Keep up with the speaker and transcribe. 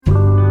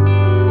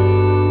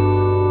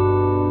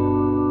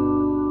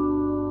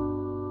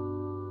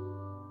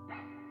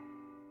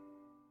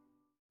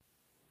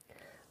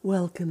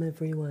Welcome,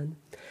 everyone.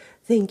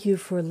 Thank you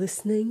for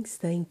listening.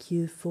 Thank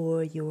you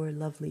for your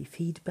lovely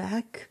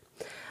feedback.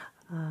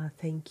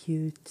 Thank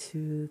you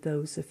to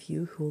those of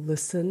you who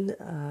listen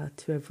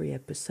to every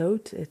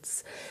episode.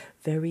 It's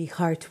very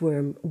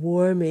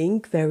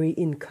heartwarming, very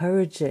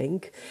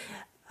encouraging,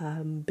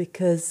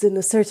 because in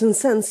a certain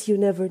sense, you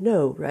never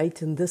know, right?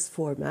 In this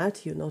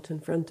format, you're not in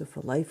front of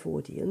a live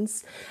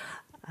audience.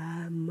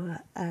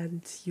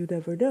 And you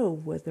never know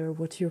whether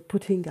what you're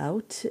putting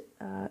out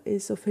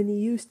is of any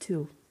use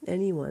to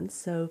anyone.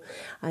 So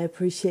I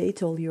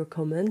appreciate all your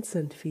comments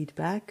and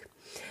feedback.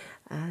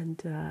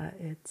 And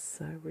it's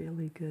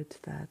really good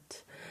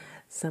that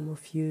some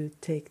of you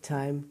take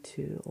time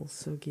to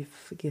also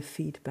give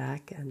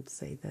feedback and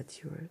say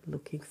that you're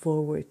looking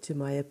forward to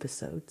my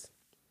episodes.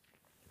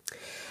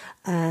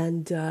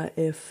 And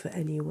if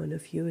any one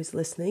of you is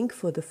listening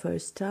for the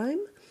first time,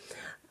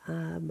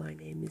 my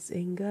name is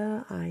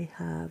Inga. I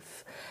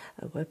have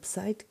a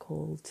website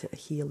called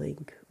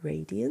Healing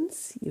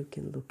Radiance. You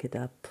can look it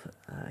up,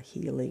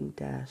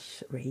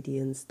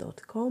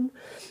 healing-radiance.com.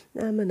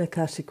 I'm an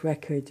Akashic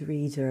record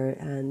reader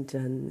and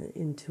an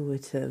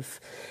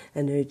intuitive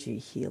energy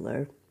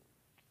healer,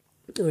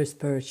 or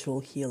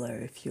spiritual healer,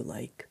 if you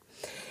like.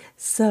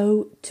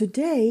 So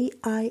today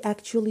I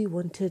actually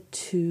wanted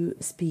to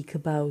speak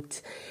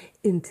about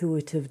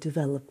intuitive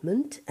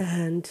development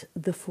and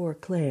the four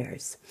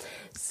clairs.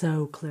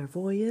 So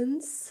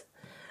clairvoyance,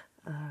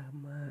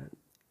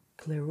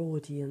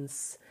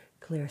 clairaudience,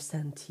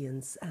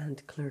 clairsentience,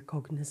 and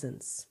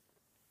claircognizance.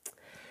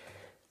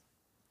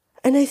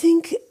 And I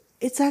think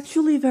it's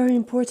actually very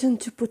important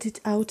to put it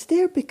out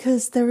there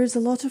because there is a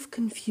lot of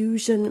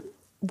confusion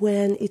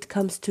when it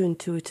comes to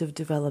intuitive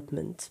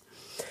development.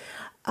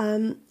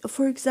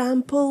 For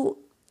example,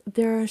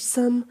 there are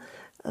some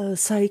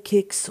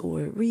psychics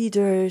or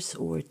readers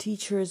or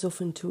teachers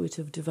of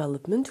intuitive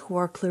development who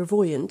are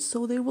clairvoyant,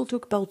 so they will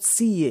talk about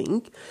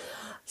seeing,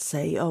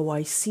 say, oh,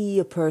 I see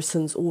a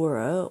person's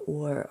aura,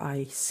 or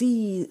I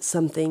see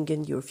something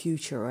in your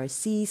future, I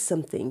see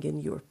something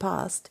in your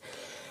past.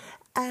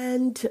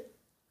 And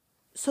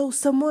so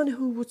someone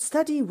who would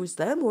study with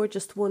them or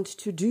just want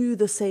to do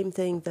the same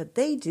thing that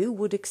they do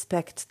would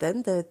expect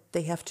then that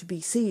they have to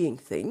be seeing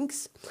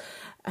things.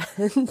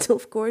 And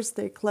of course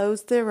they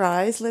close their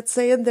eyes, let's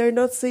say, and they're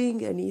not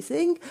seeing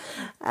anything.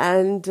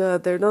 And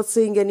they're not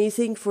seeing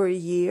anything for a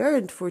year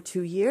and for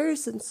 2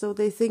 years. And so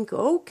they think,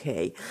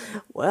 okay,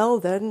 well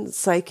then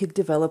psychic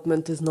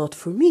development is not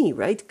for me,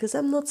 right? Because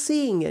I'm not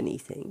seeing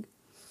anything.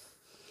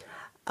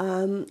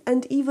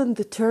 And even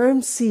the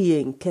term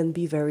seeing can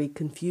be very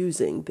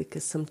confusing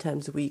because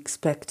sometimes we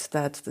expect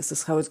that this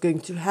is how it's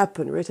going to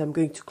happen, right? I'm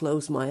going to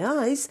close my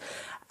eyes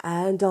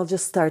and I'll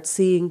just start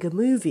seeing a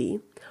movie.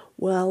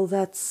 Well,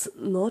 that's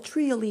not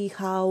really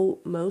how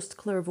most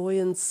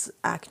clairvoyants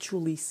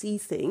actually see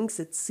things.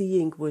 It's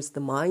seeing with the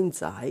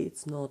mind's eye.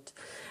 It's not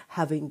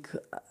having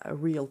a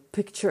real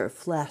picture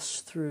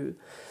flash through,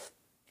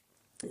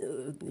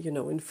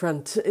 in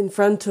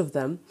front of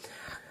them.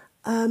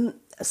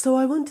 So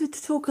I wanted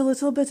to talk a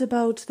little bit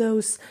about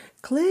those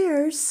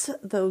clairs,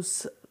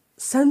 those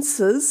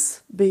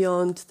senses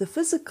beyond the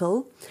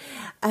physical,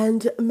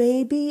 and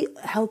maybe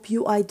help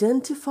you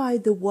identify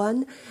the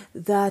one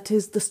that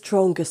is the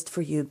strongest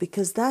for you,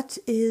 because that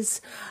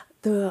is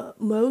the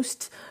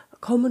most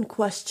common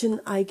question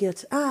I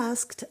get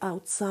asked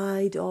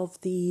outside of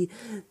the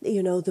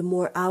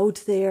more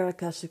out there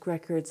Akashic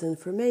Records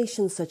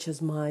information, such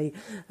as my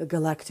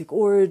galactic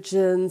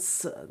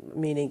origins,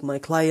 meaning my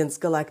client's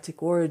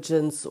galactic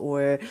origins,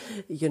 or,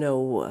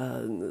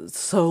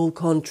 soul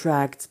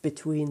contracts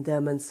between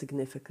them and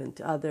significant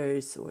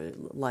others, or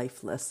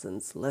life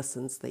lessons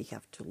they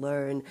have to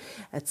learn,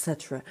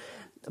 etc.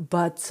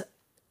 But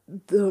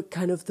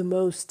the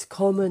most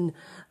common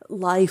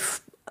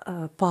life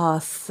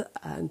path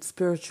and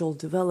spiritual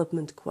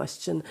development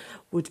question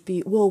would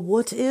be, well,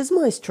 what is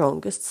my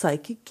strongest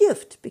psychic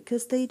gift?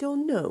 Because they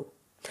don't know.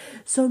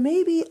 So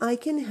maybe I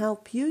can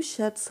help you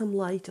shed some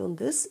light on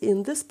this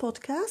in this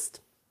podcast.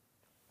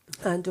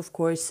 And of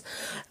course,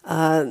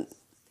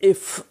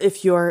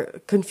 if you're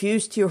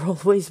confused, you're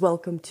always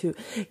welcome to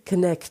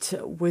connect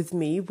with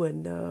me.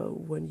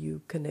 When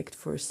you connect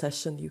for a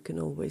session, you can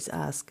always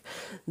ask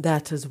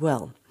that as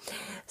well.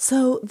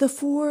 So the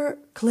four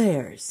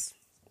clairs.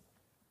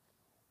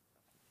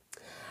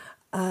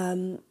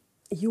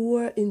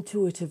 Your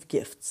intuitive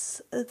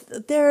gifts.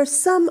 There are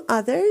some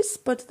others,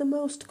 but the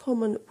most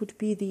common would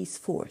be these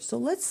four. So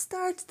let's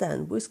start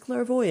then with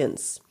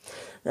clairvoyance.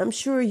 I'm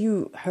sure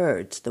you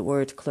heard the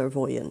word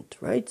clairvoyant,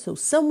 right? So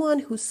someone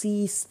who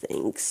sees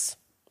things,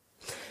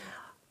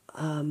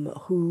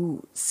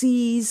 who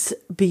sees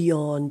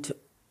beyond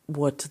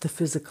what the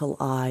physical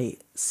eye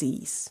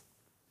sees.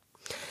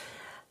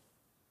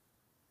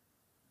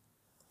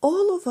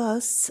 All of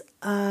us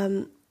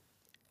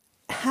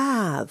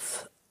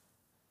have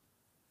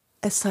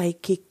a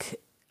psychic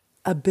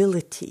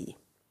ability.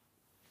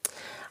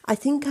 I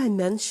think I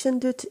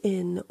mentioned it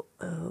in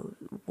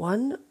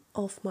one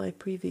of my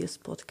previous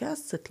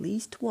podcasts, at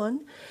least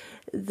one,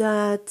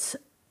 that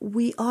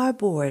we are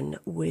born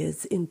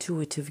with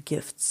intuitive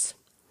gifts.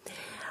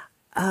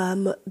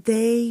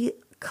 They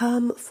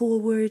come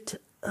forward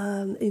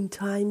in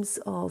times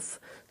of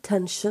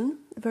tension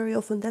very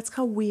often. That's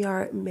how we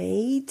are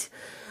made.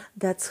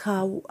 That's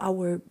how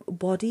our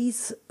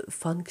bodies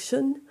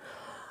function.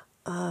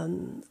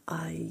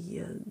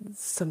 I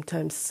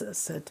sometimes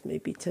said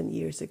maybe 10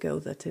 years ago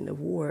that in a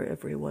war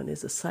everyone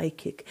is a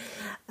psychic.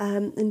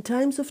 In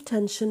times of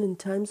tension, in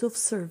times of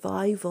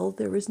survival,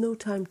 there is no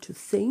time to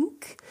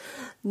think,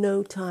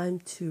 no time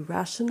to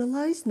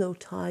rationalize, no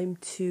time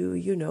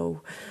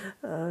to,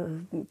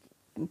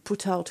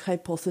 put out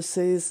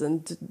hypotheses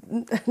and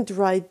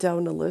write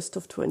down a list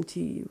of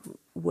 20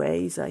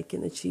 ways I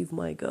can achieve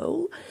my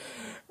goal.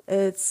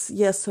 It's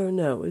yes or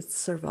no, it's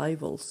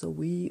survival. So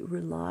we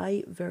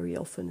rely very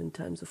often in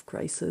times of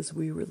crisis,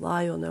 we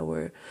rely on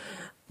our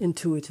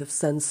intuitive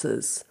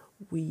senses.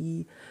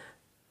 We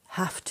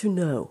have to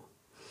know.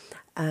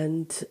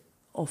 And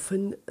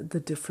often the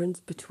difference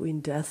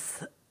between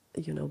death,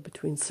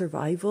 between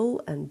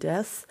survival and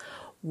death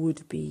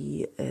would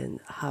be in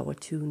how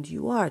attuned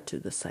you are to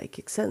the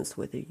psychic sense,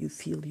 whether you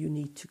feel you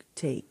need to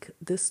take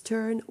this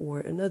turn or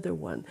another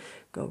one,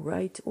 go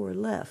right or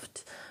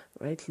left.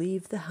 Right,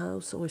 leave the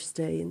house or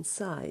stay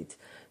inside,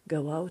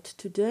 go out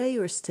today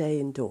or stay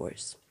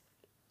indoors.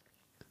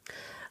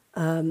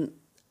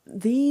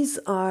 These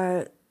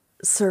are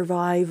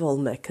survival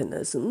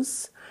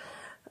mechanisms,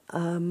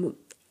 and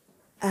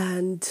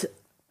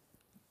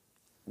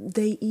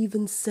they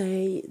even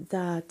say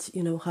that,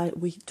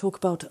 we talk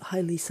about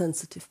highly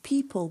sensitive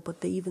people,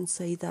 but they even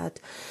say that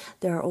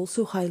there are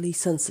also highly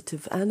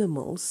sensitive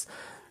animals.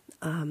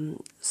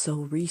 So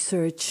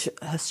research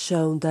has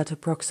shown that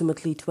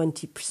approximately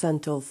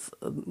 20% of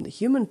the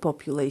human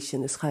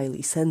population is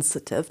highly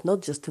sensitive,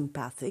 not just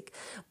empathic,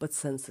 but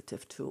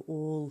sensitive to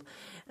all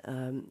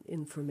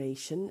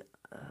information,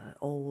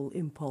 all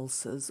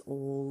impulses,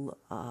 all,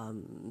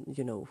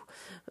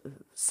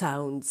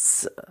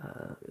 sounds,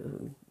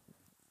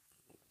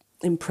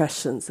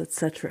 impressions,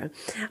 etc.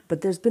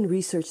 But there's been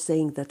research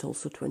saying that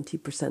also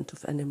 20%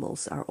 of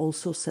animals are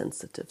also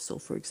sensitive. So,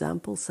 for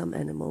example, some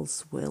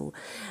animals will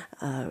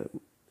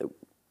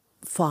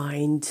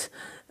find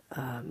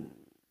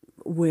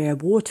where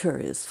water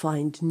is,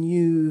 find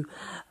new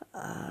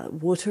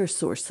water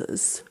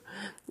sources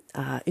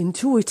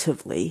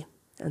intuitively,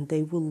 and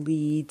they will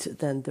lead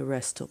then the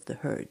rest of the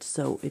herd.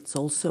 So it's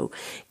also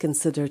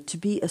considered to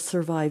be a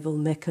survival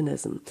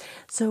mechanism.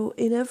 So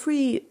in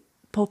every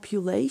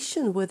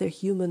population, whether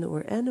human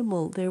or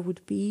animal, there would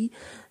be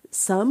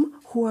some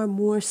who are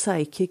more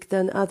psychic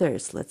than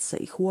others, let's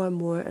say, who are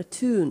more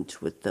attuned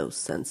with those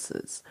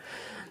senses.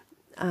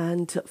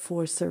 And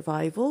for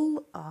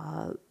survival,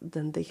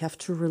 then they have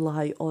to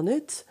rely on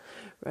it,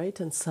 right?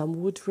 And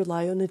some would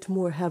rely on it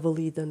more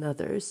heavily than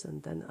others,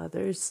 and then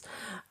others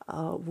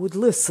would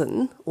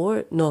listen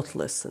or not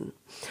listen.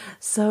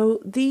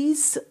 So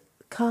these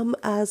come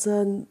as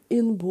an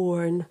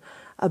inborn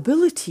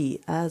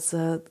ability, as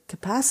a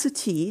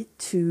capacity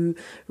to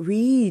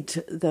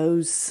read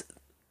those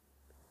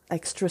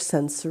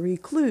extrasensory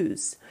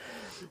clues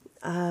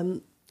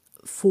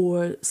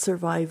for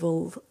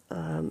survival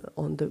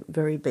on the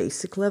very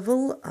basic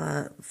level,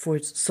 for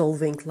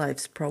solving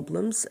life's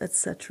problems,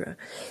 etc.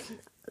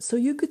 So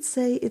you could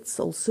say it's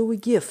also a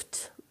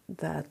gift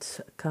that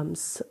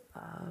comes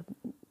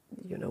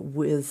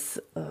with,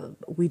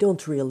 we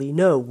don't really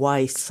know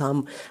why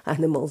some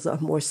animals are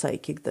more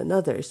psychic than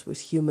others.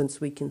 With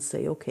humans, we can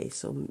say, okay,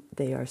 so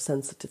they are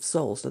sensitive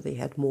souls, so they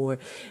had more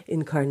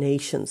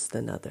incarnations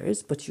than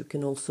others. But you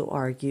can also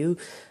argue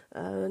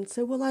and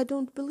say, well, I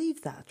don't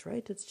believe that,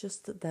 right? It's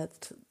just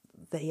that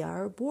they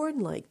are born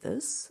like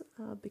this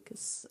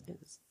because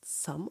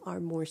some are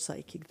more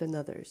psychic than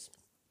others.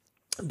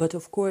 But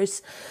of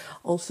course,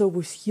 also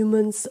with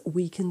humans,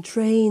 we can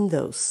train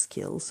those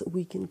skills.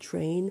 We can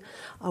train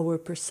our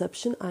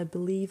perception. I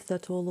believe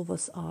that all of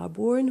us are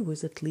born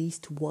with at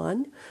least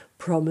one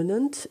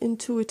prominent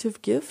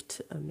intuitive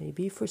gift.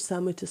 Maybe for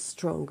some it is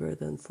stronger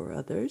than for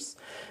others.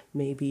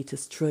 Maybe it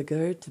is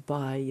triggered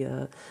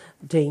by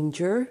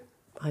danger,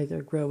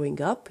 either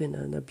growing up in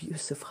an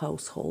abusive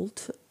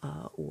household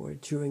or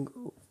during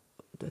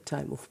the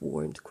time of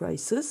war and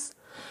crisis.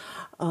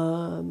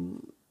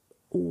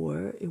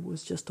 Or it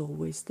was just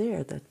always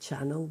there, that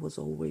channel was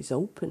always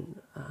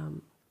open.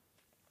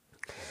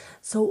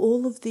 So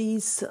all of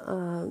these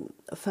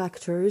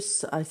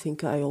factors, I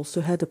think I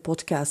also had a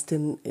podcast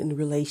in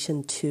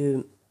relation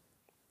to,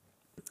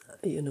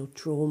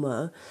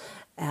 trauma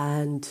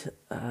and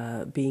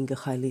being a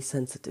highly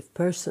sensitive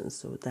person,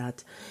 so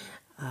that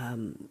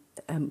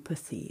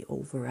empathy,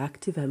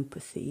 overactive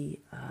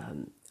empathy,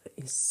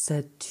 is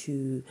said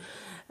to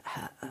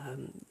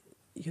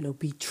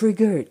be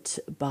triggered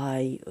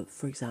by,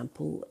 for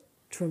example,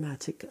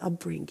 traumatic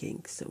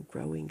upbringing. So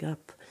growing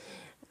up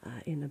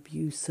in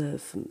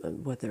abusive,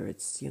 whether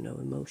it's,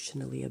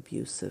 emotionally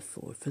abusive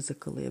or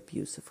physically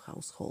abusive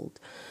household,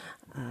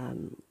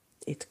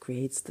 It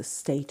creates the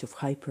state of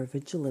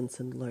hypervigilance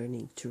and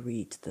learning to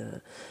read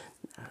the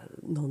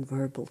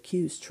nonverbal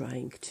cues,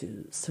 trying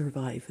to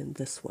survive in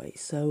this way.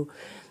 So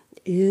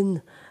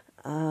in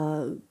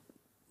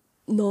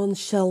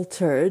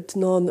non-sheltered,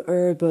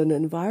 non-urban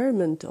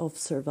environment of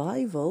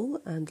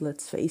survival, and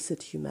let's face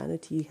it,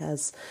 humanity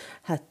has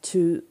had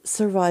to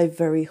survive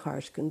very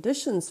harsh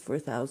conditions for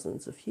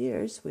thousands of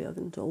years. We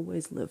haven't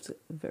always lived a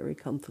very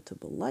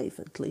comfortable life,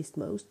 at least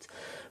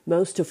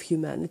most of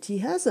humanity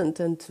hasn't,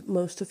 and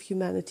most of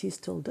humanity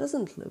still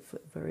doesn't live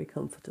very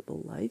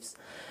comfortable lives.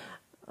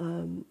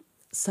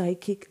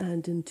 Psychic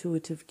and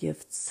intuitive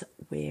gifts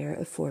were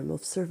a form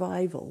of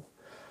survival.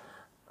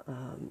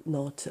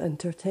 Not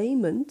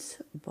entertainment,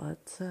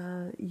 but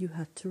you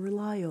had to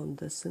rely on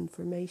this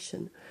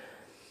information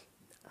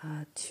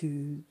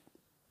to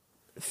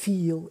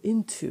feel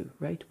into,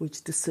 right,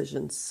 which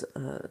decisions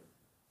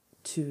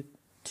to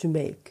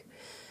make.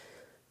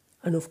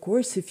 And of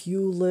course, if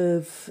you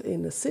live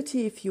in a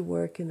city, if you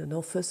work in an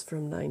office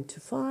from 9 to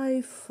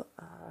 5,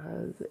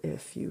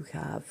 if you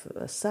have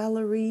a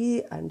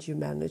salary and you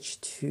manage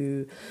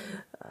to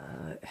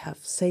have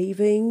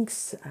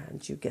savings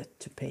and you get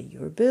to pay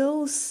your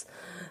bills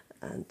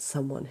and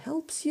someone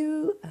helps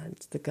you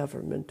and the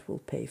government will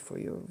pay for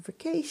your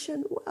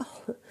vacation,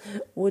 well,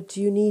 what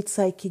do you need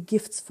psychic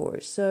gifts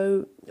for?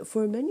 So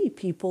for many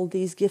people,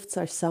 these gifts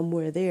are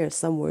somewhere there,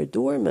 somewhere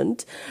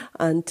dormant,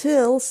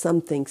 until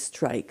something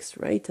strikes,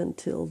 right?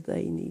 Until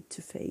they need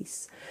to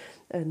face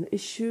an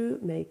issue,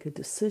 make a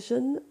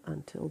decision,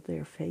 until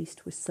they're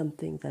faced with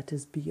something that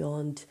is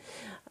beyond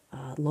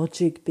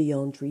logic,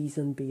 beyond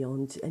reason,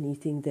 beyond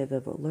anything they've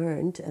ever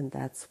learned. And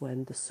that's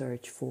when the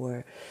search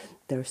for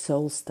their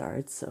soul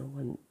starts,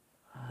 when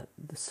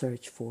the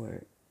search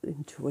for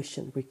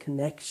intuition,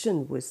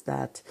 reconnection with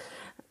that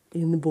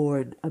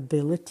inborn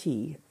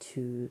ability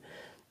to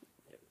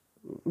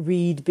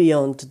read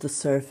beyond the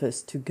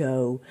surface, to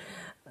go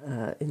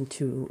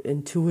into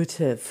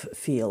intuitive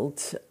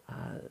field,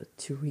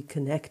 to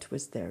reconnect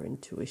with their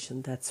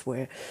intuition. That's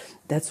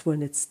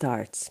when it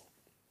starts.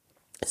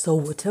 So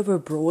whatever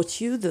brought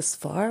you this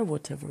far,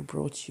 whatever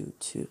brought you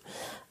to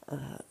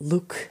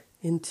look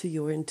into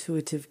your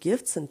intuitive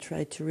gifts and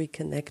try to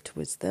reconnect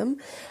with them,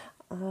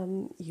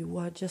 you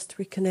are just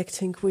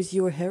reconnecting with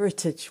your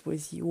heritage,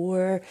 with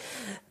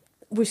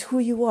who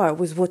you are,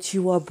 with what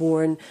you are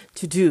born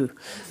to do,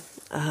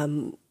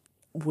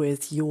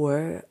 with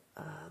your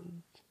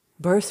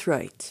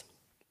birthright.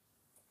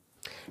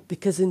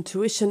 Because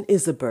intuition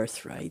is a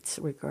birthright,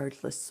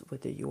 regardless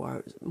whether you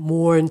are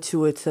more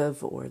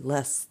intuitive or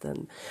less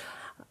than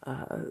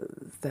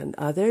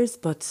others.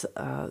 But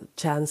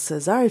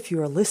chances are, if you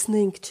are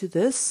listening to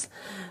this,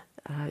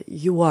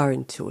 you are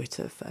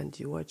intuitive and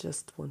you are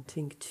just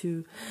wanting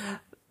to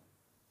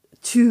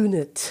tune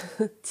it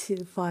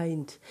to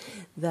find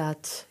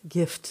that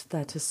gift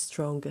that is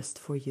strongest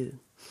for you.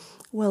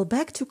 Well,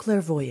 back to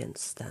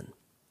clairvoyance then.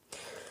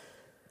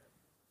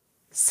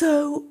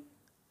 So,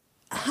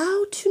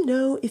 how to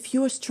know if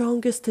your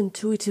strongest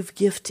intuitive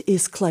gift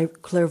is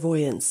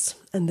clairvoyance,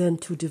 and then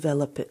to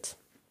develop it?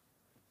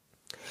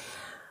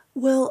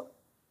 Well,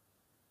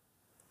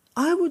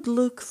 I would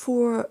look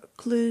for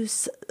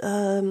clues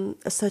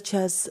such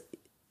as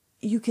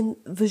you can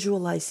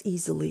visualize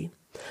easily.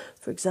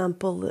 For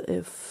example,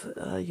 if,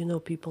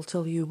 people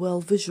tell you, well,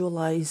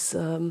 visualize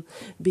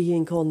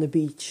being on the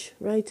beach,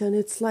 right? And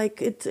it's like,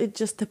 it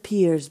just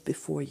appears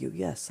before you.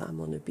 Yes,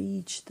 I'm on a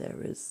beach. There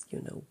is,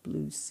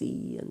 blue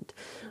sea and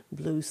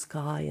blue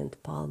sky and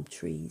palm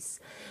trees.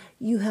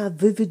 You have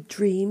vivid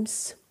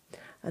dreams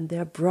and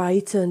they're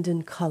brightened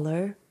in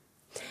color.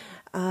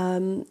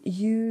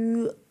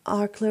 You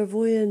are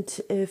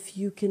clairvoyant if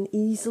you can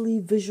easily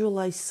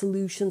visualize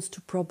solutions to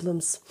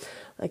problems.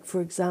 Like,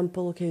 for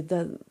example,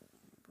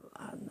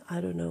 I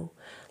don't know,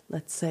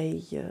 let's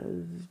say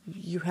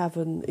you have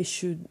an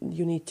issue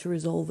you need to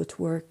resolve at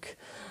work.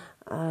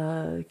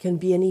 Can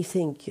be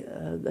anything,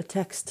 a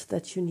text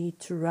that you need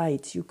to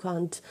write. You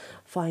can't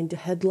find a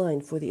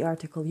headline for the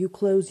article. You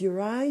close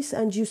your eyes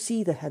and you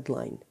see the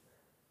headline.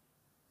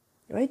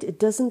 Right? It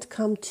doesn't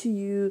come to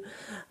you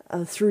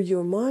through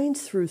your mind,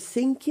 through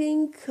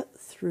thinking,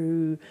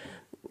 through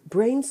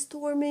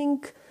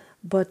brainstorming,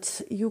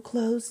 but you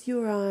close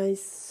your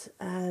eyes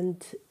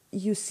and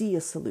you see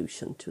a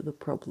solution to the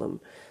problem.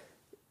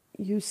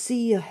 You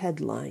see a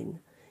headline.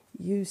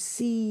 You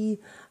see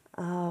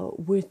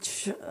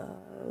which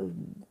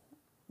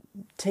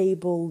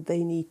table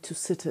they need to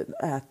sit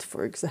at,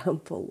 for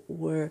example,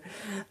 or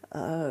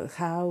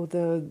how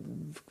the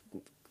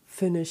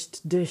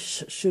finished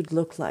dish should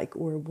look like,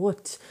 or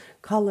what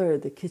color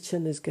the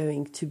kitchen is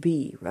going to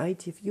be,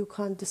 right? If you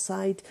can't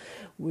decide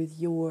with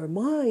your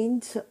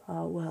mind,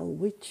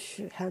 which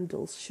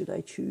handles should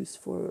I choose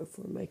for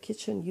my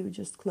kitchen, you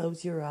just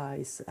close your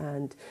eyes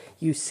and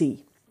you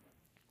see.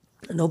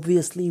 And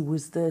obviously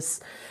with this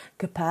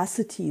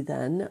capacity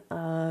then,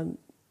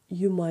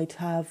 you might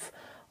have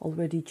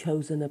already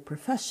chosen a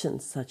profession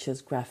such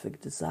as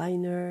graphic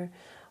designer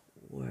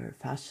or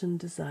fashion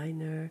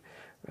designer,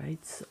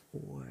 right,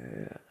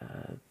 or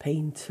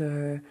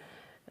painter,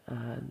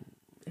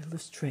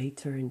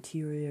 illustrator,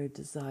 interior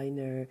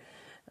designer,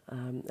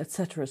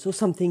 etc. So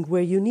something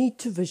where you need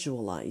to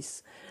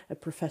visualize, a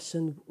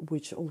profession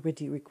which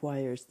already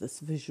requires this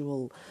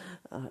visual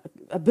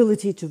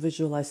ability to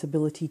visualize,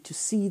 ability to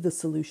see the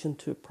solution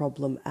to a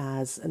problem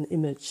as an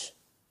image.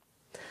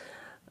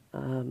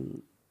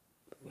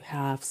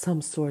 Have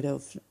some sort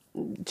of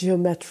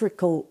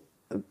geometrical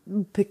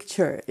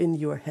picture in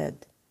your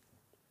head.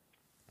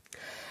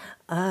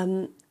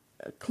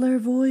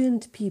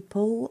 Clairvoyant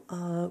people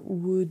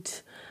would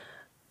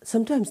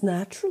sometimes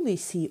naturally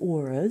see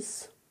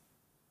auras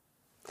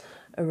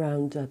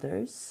around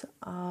others,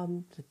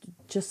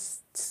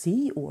 just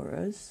see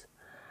auras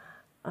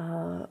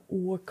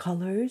or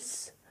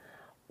colors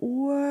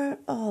or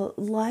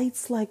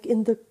lights like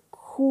in the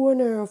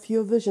corner of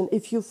your vision.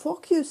 If you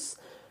focus,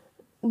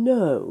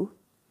 no.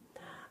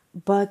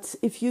 But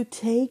if you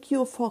take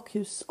your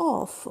focus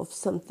off of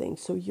something,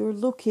 so you're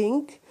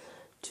looking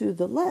to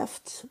the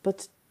left,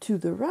 but to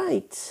the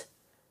right,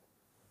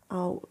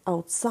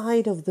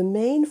 outside of the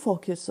main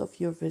focus of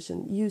your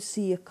vision, you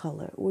see a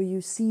color or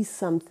you see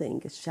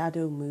something, a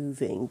shadow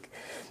moving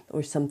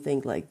or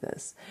something like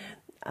this.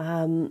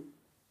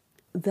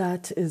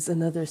 That is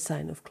another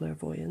sign of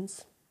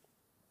clairvoyance.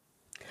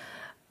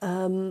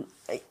 And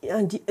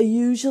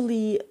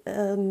usually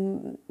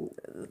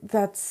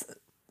that's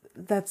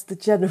the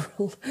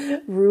general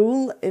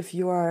rule. If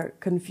you are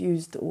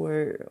confused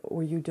or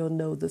you don't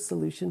know the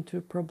solution to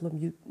a problem,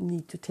 you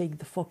need to take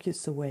the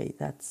focus away.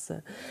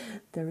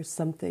 There is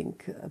something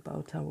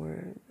about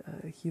our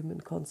human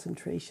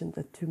concentration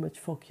that too much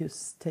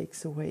focus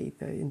takes away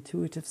the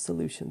intuitive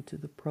solution to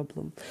the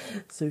problem.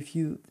 So if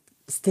you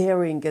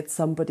staring at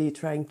somebody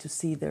trying to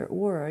see their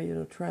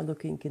aura, try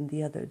looking in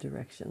the other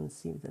direction.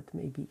 See that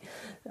maybe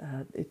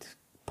it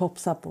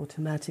pops up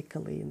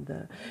automatically in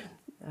the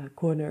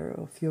corner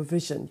of your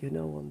vision,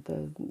 on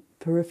the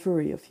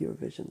periphery of your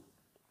vision.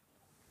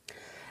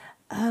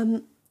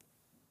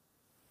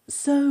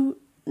 So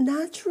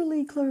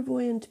naturally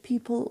clairvoyant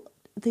people,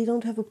 they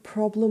don't have a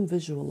problem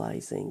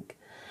visualizing.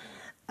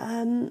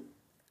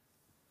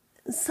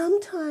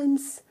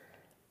 Sometimes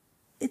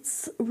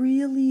it's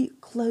really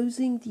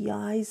closing the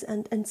eyes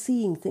and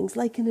seeing things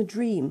like in a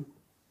dream.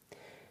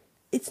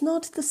 It's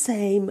not the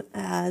same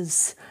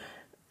as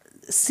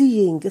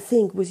seeing a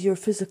thing with your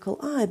physical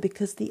eye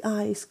because the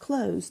eye is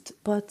closed,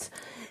 but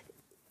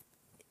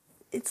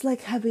it's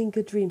like having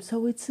a dream.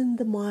 So it's in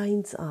the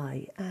mind's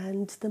eye,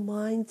 and the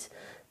mind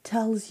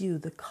tells you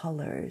the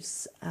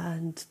colors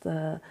and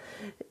the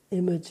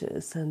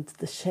images and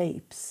the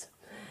shapes.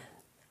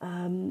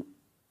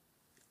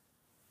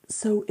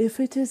 So if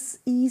it is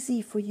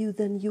easy for you,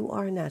 then you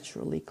are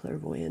naturally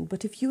clairvoyant.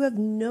 But if you have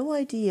no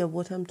idea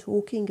what I'm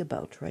talking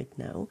about right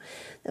now,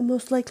 then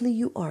most likely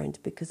you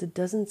aren't, because it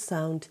doesn't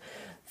sound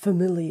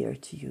familiar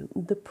to you.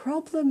 The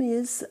problem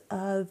is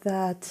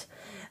that,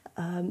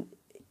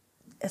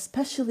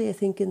 especially I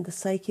think in the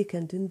psychic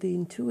and in the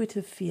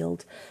intuitive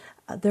field,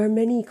 there are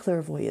many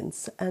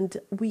clairvoyants, and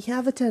we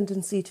have a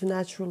tendency to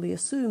naturally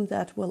assume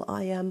that, well,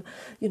 I am,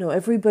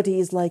 everybody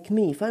is like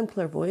me. If I'm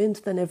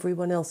clairvoyant, then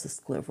everyone else is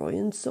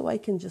clairvoyant. So I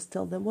can just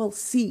tell them, well,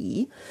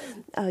 see,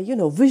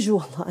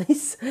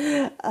 visualize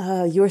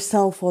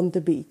yourself on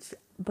the beach.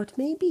 But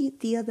maybe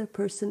the other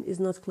person is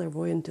not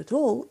clairvoyant at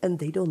all, and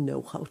they don't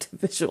know how to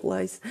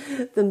visualize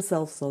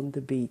themselves on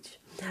the beach.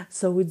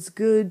 So it's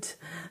good,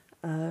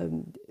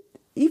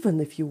 even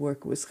if you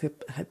work with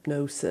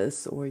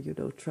hypnosis or,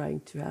 trying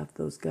to have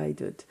those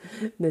guided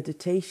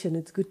meditation,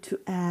 it's good to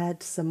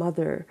add some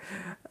other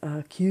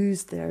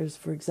cues there.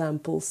 For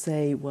example,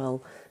 say,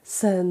 well,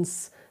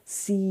 sense,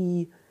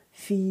 see,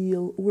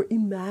 feel, or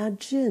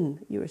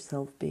imagine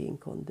yourself being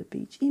on the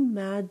beach.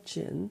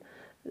 Imagine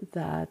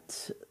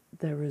that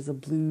there is a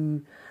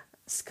blue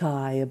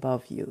sky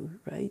above you,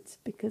 right?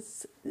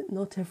 Because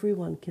not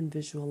everyone can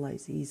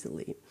visualize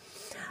easily.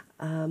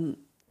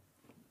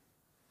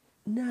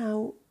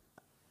 Now,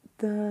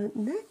 the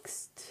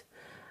next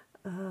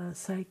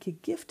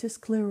psychic gift is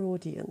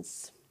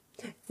clairaudience.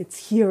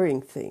 It's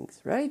hearing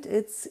things, right?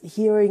 It's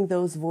hearing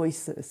those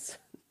voices.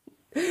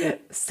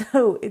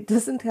 So it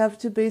doesn't have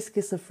to be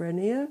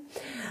schizophrenia.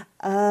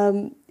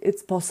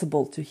 It's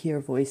possible to hear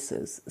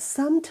voices.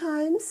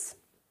 Sometimes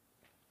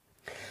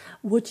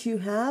what you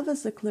have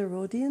as a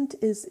clairaudient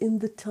is in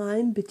the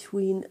time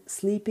between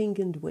sleeping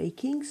and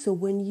waking. So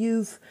when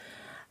you've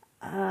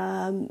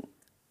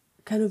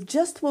kind of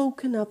just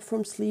woken up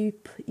from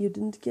sleep, you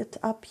didn't get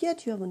up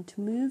yet, you haven't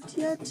moved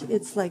yet,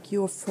 it's like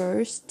your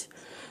first,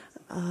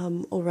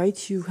 all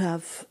right, you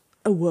have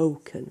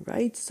awoken,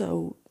 right?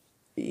 So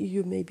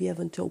you maybe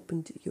haven't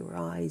opened your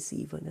eyes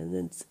even, and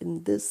it's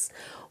in this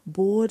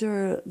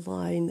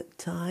borderline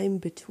time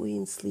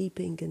between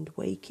sleeping and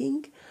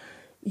waking,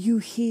 you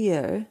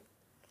hear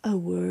a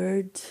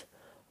word,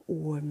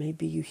 or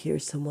maybe you hear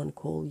someone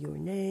call your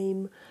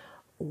name,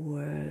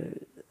 or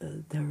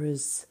there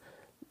is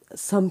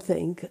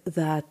something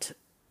that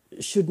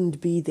shouldn't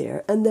be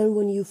there. And then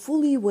when you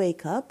fully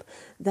wake up,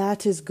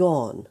 that is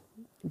gone.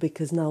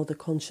 because now the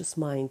conscious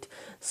mind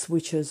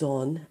switches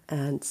on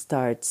and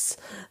starts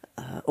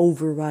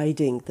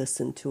overriding this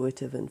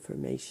intuitive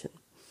information.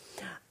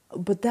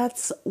 But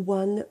that's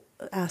one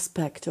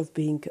aspect of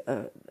being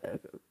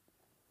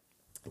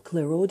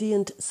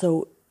clairaudient,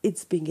 so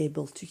it's being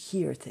able to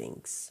hear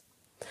things.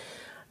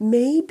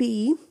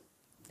 Maybe,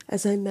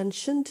 as I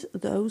mentioned,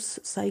 those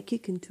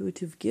psychic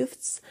intuitive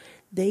gifts,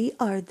 they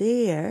are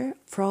there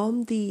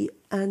from the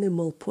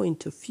animal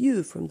point of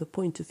view, from the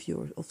point of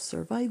view of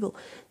survival,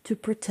 to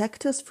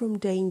protect us from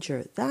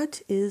danger.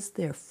 That is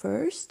their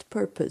first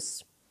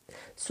purpose.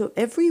 So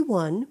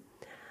everyone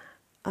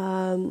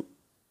can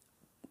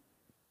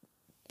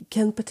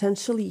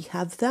potentially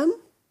have them,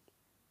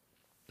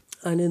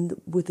 and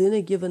within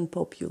a given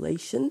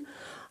population,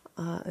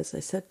 as I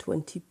said,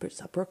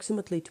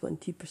 approximately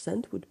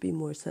 20% would be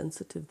more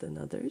sensitive than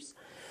others.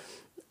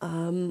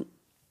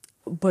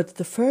 But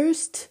the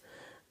first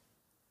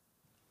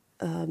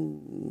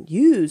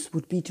use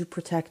would be to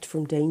protect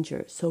from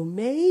danger. So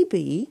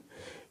maybe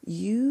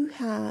you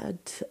had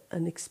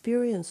an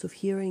experience of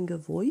hearing a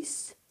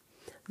voice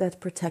that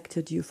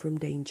protected you from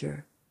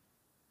danger.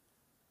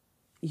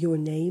 Your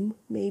name,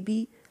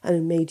 maybe, and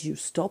it made you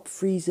stop,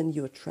 freeze in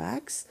your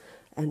tracks,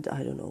 and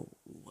I don't know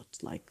what,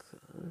 like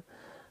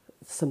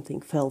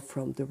something fell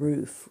from the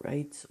roof,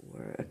 right?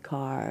 Or a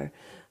car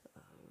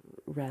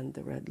ran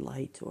the red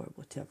light or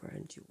whatever,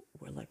 and you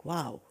were like,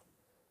 wow,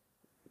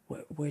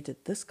 where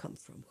did this come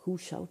from? Who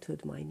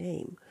shouted my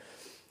name?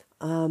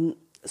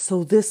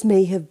 So this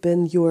may have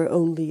been your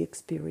only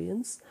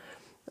experience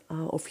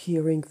of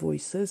hearing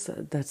voices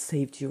that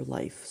saved your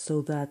life.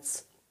 So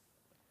that's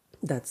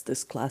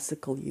this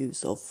classical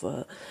use of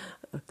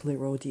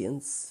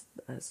clairaudience,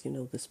 as you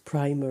know, this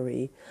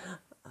primary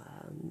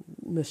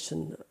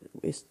mission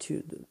is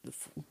to the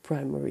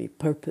primary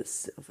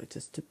purpose of it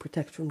is to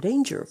protect from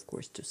danger, of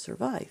course, to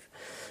survive.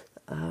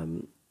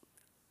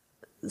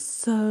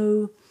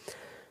 So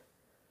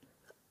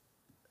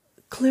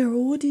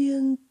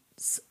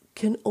clairaudience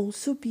can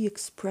also be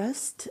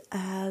expressed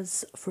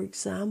as, for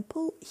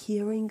example,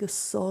 hearing a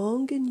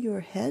song in your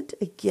head,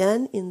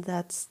 again in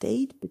that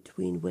state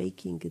between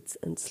waking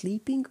and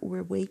sleeping,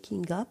 or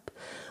waking up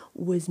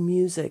with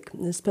music,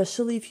 and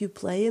especially if you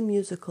play a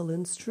musical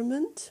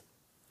instrument.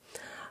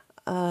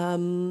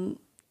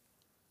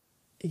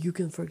 You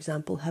can, for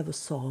example, have a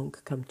song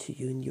come to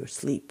you in your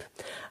sleep,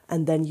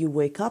 and then you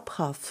wake up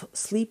half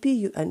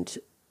sleepy, and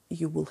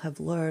you will have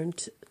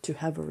learned to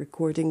have a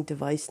recording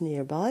device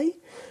nearby,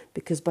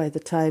 because by the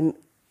time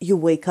you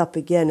wake up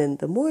again in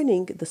the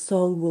morning, the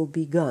song will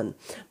be gone.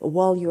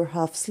 While you're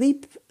half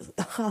asleep,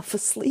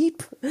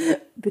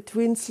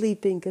 between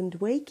sleeping and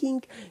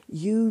waking,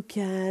 you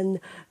can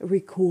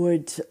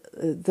record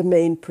the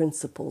main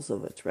principles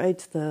of it,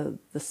 right? The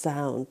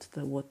sound,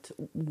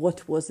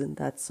 what was in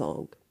that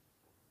song.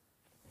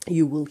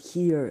 You will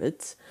hear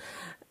it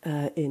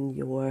in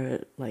your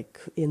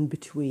in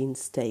between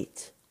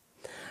state.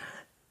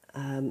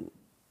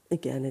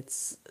 Again,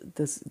 it's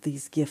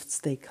these gifts,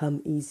 they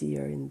come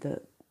easier in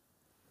the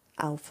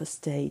alpha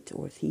state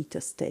or theta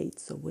state,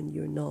 so when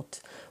you're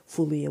not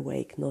fully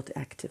awake, not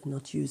active,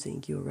 not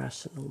using your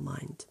rational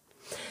mind.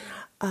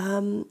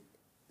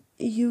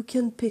 You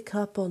can pick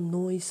up on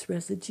noise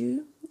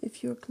residue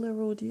if you're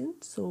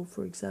clairaudient. So,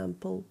 for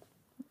example,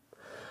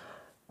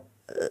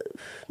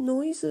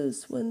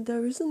 noises when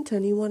there isn't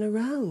anyone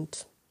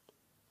around.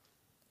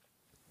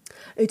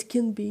 It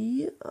can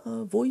be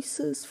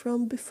voices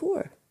from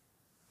before.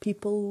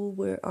 People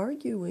were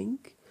arguing,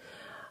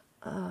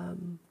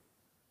 5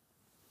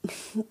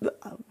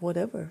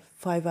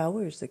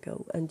 hours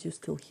ago, and you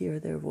still hear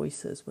their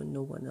voices when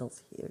no one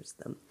else hears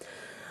them.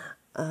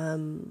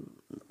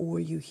 Or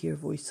you hear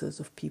voices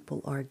of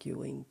people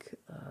arguing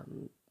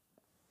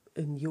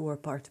in your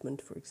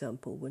apartment, for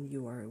example, when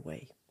you are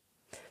away.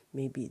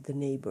 Maybe the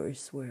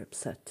neighbors were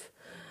upset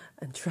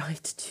and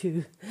tried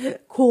to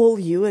call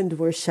you and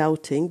were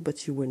shouting,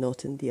 but you were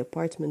not in the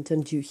apartment,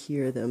 and you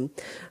hear them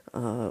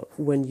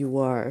when you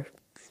are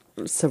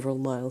several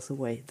miles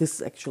away.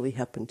 This actually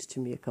happened to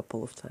me a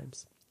couple of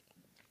times.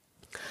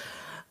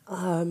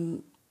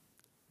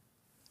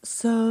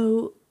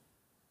 So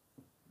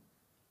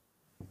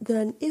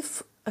then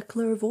if a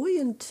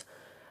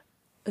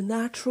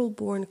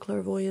natural-born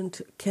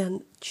clairvoyant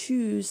can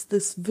choose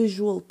this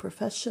visual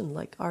profession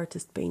like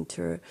artist,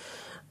 painter,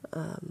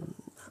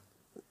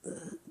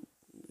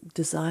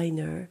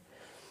 designer,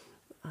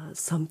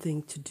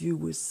 something to do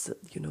with,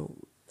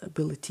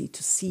 ability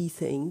to see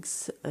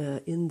things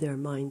in their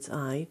mind's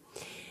eye,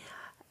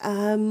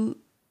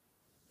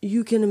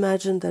 you can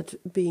imagine that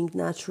being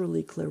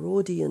naturally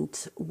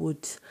clairaudient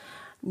would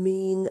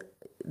mean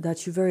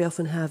that you very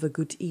often have a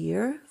good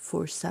ear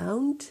for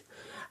sound,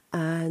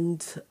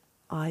 and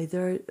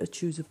either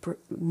choose a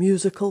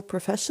musical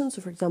profession,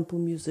 so for example,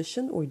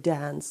 musician or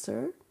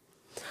dancer,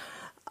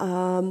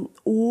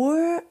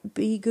 Or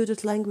be good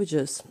at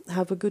languages.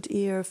 Have a good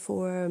ear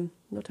for,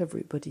 not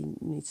everybody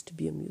needs to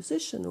be a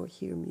musician or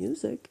hear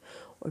music,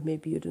 or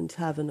maybe you don't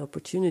have an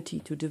opportunity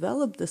to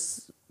develop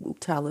this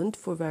talent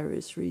for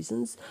various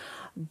reasons,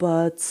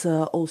 but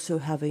also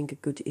having a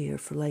good ear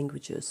for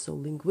languages, so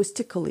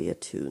linguistically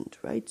attuned,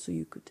 right? So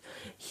you could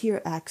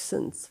hear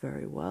accents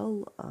very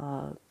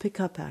well,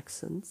 pick up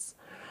accents,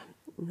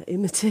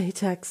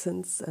 imitate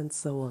accents, and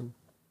so on.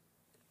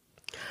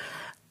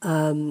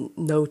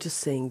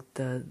 Noticing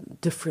the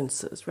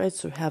differences, right?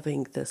 So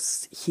having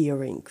this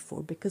hearing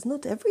for, because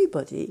not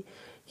everybody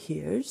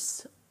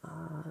hears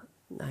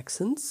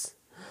accents,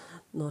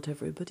 not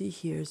everybody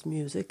hears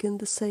music in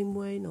the same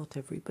way, not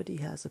everybody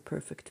has a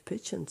perfect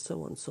pitch, and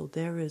so on. So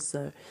there is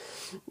a,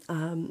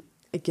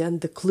 again,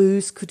 the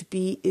clues could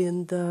be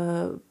in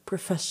the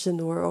profession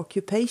or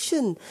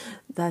occupation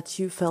that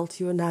you felt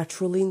you were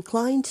naturally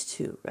inclined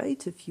to,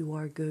 right? If you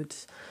are good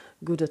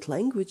at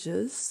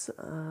languages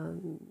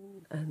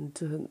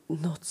and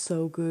not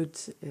so good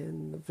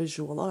in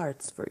visual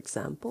arts, for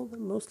example,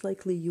 then most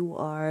likely you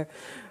are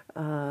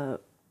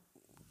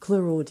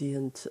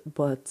clairaudient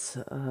but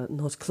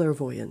not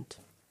clairvoyant.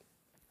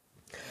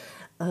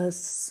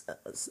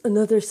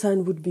 Another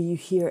sign would be you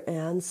hear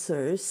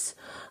answers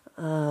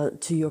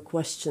to your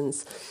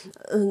questions.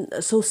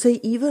 So say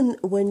even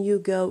when you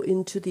go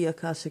into the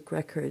Akashic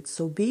records,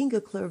 so being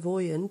a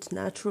clairvoyant,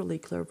 naturally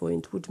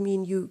clairvoyant, would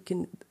mean you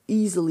can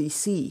easily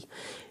see.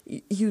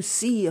 You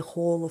see a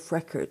whole of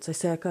records. I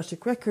say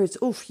Akashic records,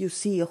 you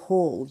see a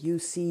whole. You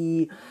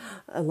see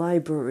a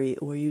library,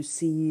 or you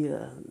see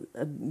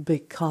a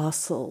big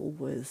castle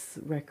with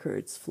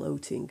records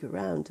floating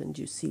around, and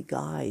you see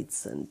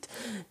guides and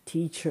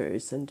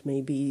teachers and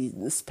maybe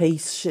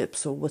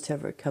spaceships or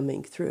whatever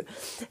coming through.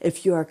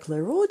 If you are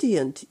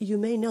clairaudient, you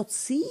may not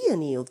see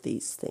any of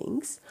these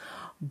things,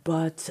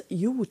 but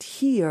you would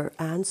hear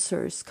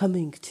answers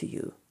coming to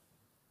you.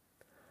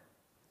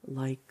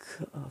 Like,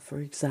 for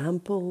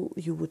example,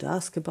 you would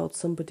ask about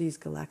somebody's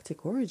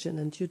galactic origin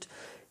and you'd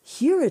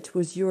hear it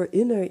with your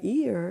inner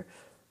ear.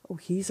 Oh,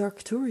 he's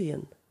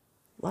Arcturian.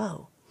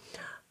 Wow.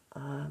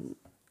 And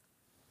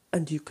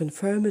you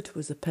confirm it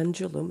with a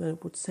pendulum and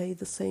it would say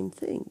the same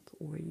thing.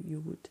 Or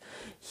you would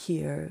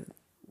hear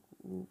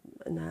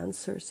an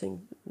answer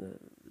saying,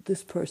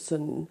 this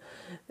person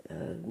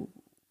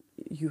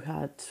you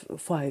had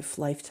 5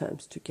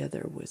 lifetimes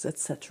together with,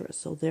 etc.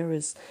 So there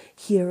is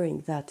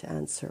hearing that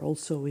answer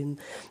also in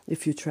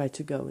if you try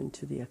to go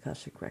into the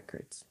Akashic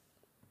records.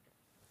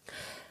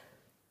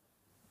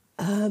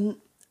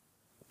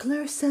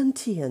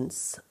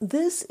 Clairsentience.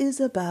 This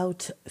is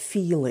about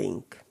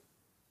feeling.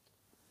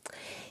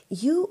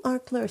 You are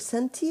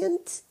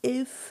clairsentient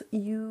if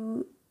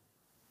you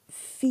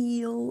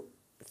feel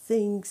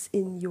things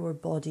in your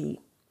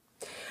body.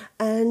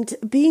 And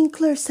being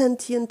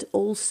clairsentient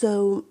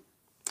also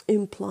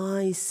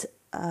implies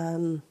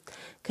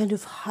kind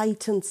of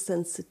heightened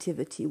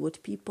sensitivity,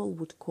 what people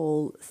would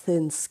call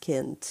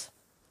thin-skinned,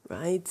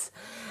 right?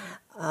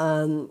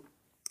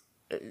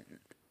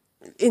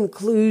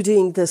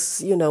 Including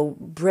this,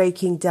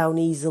 breaking down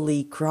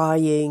easily,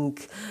 crying,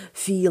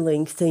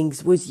 feeling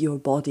things with your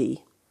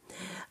body.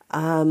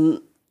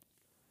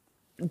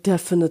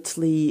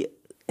 Definitely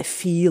a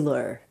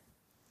feeler.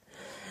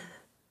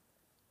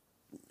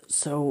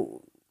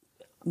 So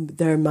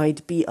there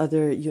might be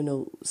other,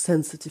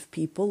 sensitive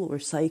people or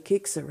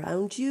psychics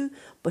around you,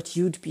 but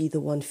you'd be the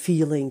one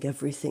feeling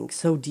everything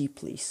so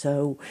deeply,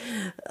 so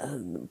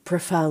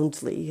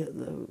profoundly,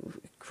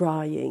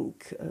 crying,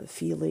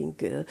 feeling,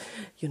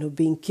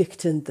 being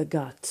kicked in the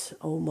gut.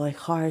 Oh, my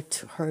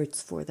heart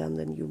hurts for them.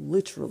 Then you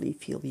literally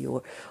feel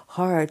your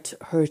heart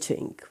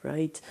hurting,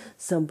 right?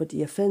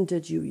 Somebody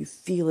offended you, you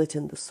feel it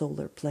in the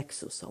solar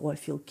plexus. Oh, I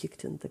feel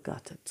kicked in the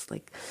gut. It's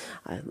like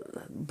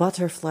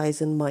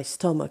butterflies in my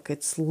stomach.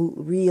 It's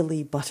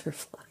really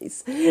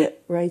butterflies,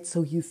 right?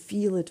 So you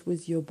feel it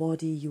with your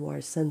body. You are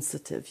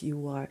sensitive.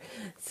 You are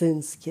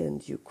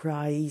thin-skinned. You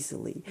cry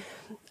easily.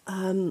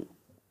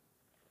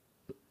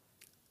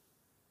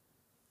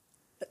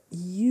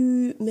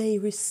 You may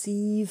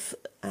receive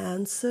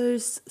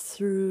answers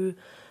through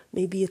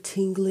maybe a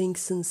tingling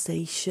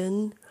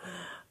sensation,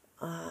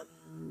 a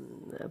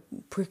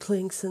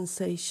prickling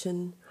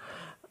sensation,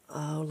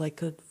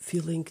 like a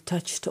feeling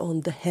touched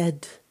on the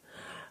head,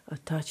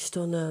 touched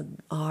on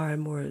an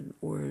arm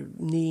or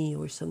knee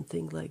or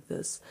something like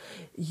this.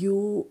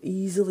 You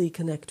easily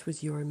connect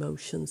with your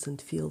emotions and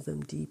feel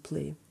them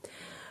deeply.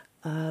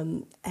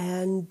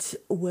 And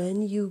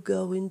when you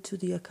go into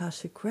the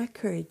Akashic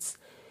records,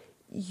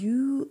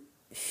 you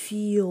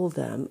feel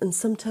them, and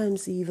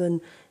sometimes even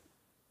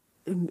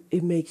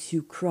it makes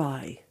you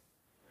cry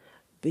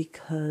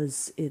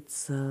because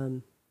it's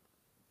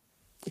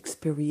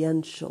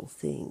experiential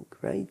thing,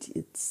 right?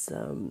 It's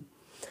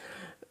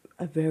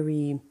a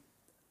very,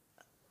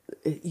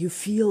 you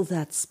feel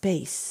that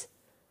space,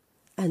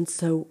 and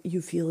so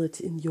you feel it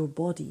in your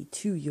body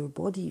too. Your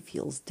body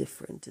feels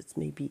different. It's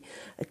maybe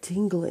a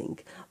tingling,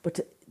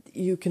 but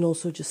you can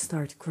also just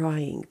start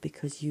crying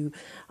because you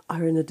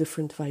are in a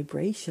different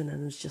vibration,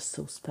 and it's just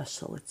so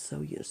special. It's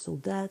so you. So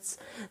that's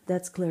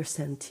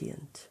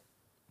clairsentient.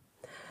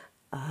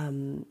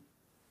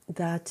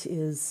 That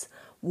is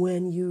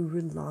when you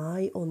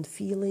rely on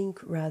feeling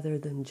rather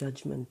than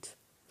judgment,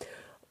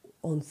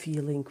 on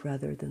feeling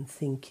rather than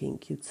thinking.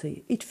 You'd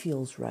say, it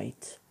feels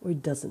right, or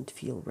it doesn't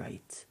feel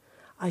right.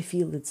 I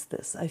feel it's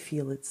this, I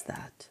feel it's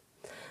that.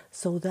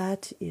 So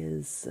that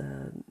is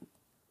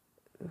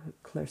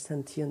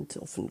clairsentient,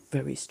 often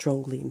very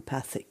strongly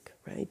empathic,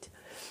 right?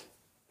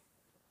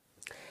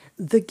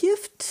 The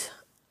gift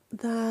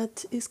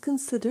that is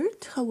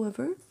considered,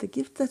 however, the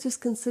gift that is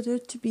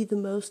considered to be the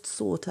most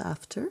sought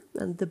after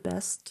and the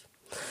best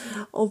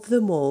of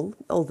them all,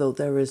 although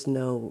there is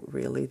no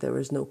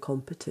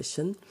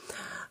competition,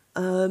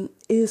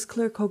 is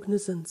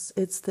claircognizance.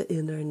 It's the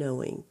inner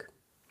knowing.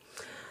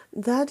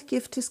 That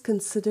gift is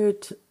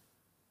considered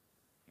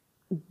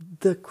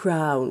the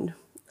crown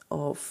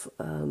of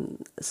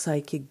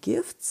psychic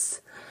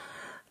gifts,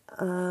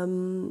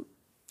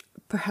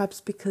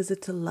 perhaps because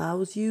it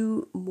allows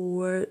you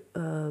more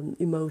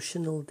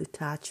emotional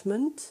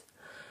detachment,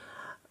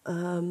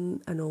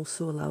 and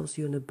also allows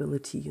you an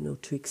ability,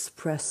 to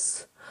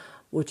express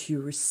what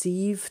you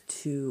receive,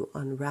 to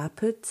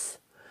unwrap it,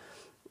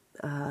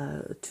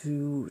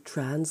 to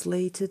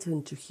translate it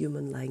into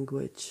human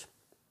language.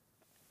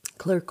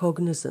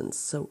 Claircognizance,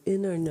 so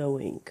inner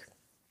knowing.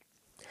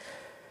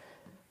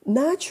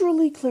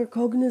 Naturally,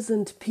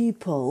 claircognizant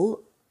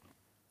people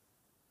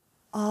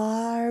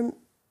are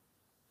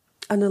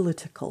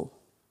analytical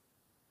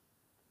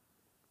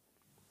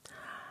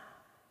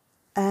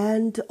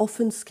and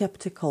often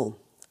skeptical.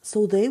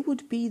 So they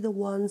would be the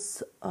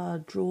ones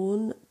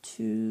drawn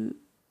to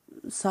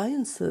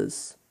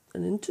sciences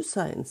and into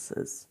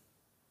sciences,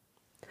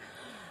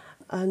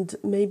 and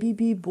maybe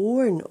be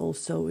born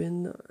also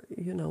in,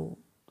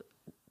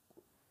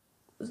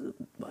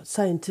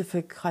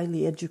 scientific,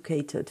 highly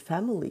educated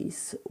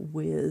families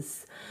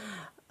with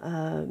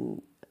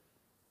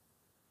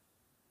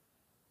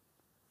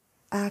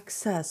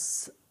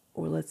access,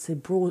 or let's say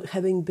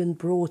having been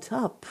brought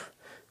up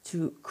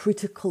to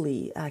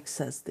critically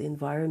access the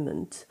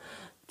environment,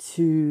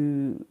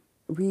 to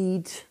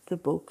read the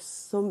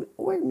books,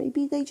 or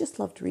maybe they just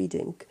loved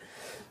reading.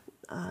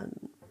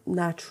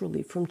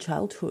 Naturally, from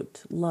childhood,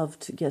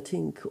 loved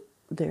getting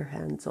their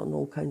hands on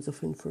all kinds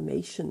of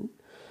information,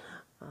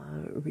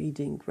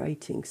 reading,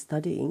 writing,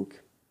 studying,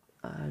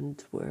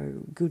 and were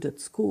good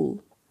at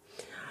school.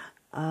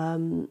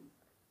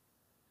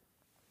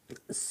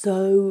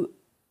 So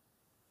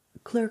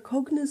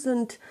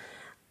claircognizant,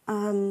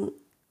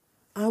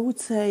 I would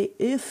say,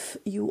 if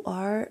you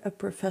are a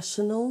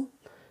professional,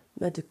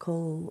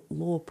 medical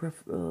law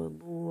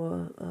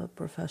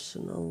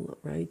professional,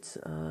 right,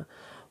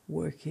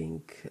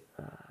 working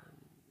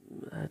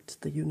at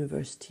the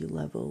university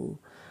level,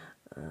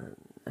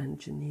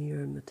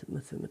 engineer,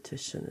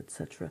 mathematician,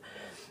 etc.,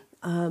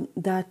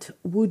 that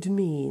would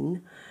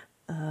mean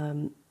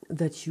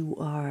that you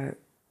are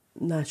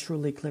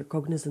naturally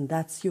claircognizant.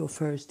 That's your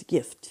first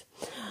gift.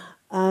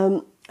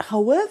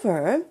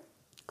 However,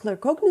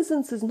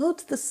 claircognizance is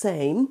not the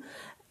same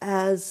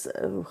as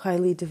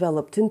highly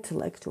developed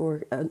intellect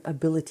or an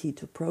ability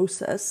to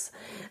process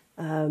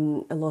a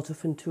lot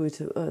of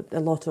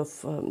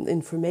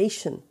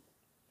information.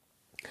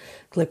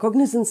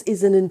 Claircognizance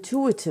is an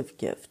intuitive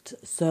gift.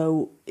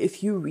 So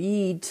if you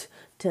read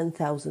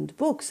 10,000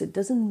 books, it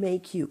doesn't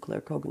make you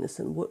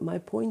claircognizant. What my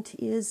point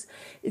is,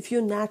 if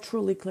you're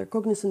naturally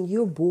claircognizant,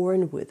 you're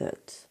born with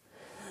it.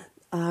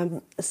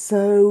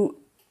 So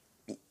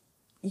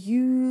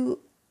you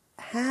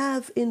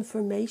have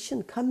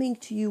information coming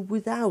to you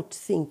without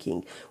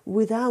thinking,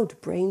 without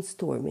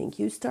brainstorming.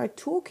 You start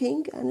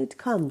talking and it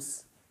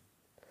comes,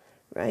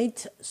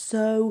 right?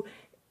 So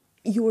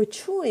your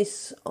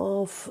choice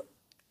of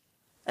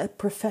a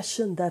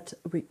profession that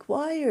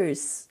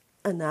requires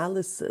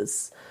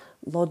analysis,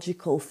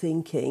 logical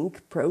thinking,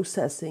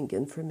 processing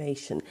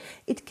information,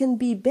 it can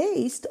be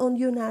based on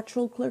your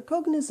natural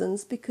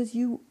claircognizance, because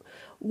you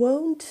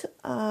won't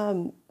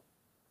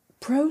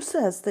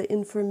process the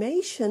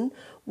information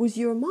with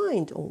your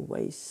mind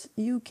always.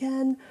 You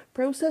can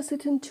process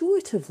it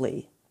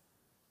intuitively.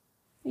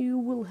 You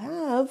will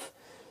have,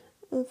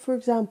 for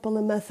example,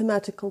 a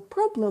mathematical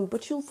problem,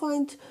 but you'll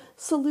find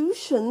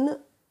solution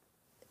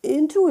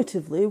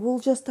intuitively, will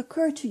just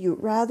occur to you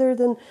rather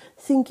than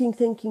thinking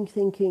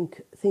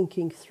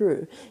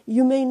through.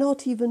 You may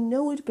not even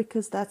know it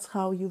because that's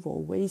how you've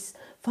always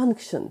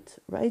functioned,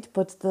 right?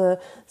 But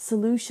the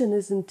solution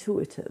is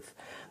intuitive.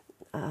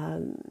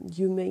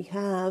 You may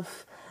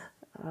have,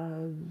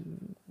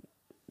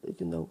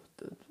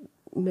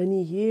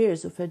 many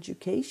years of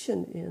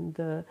education in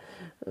the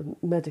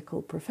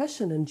medical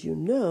profession, and you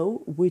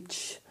know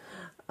which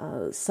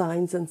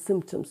signs and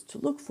symptoms to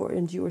look for,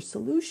 and your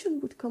solution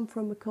would come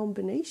from a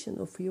combination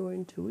of your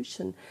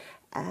intuition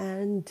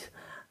and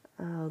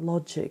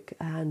logic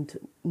and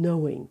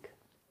knowing.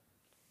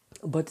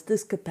 But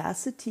this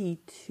capacity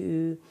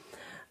to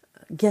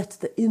get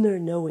the inner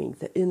knowing,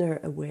 the inner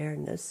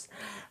awareness,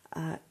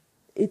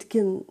 it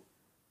can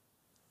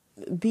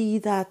be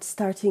that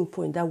starting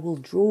point that will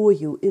draw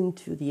you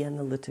into the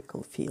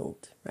analytical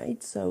field,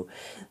 right? So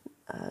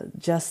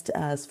just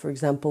as, for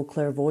example,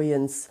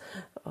 clairvoyance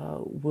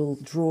will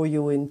draw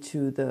you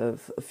into the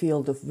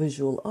field of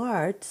visual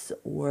arts,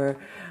 or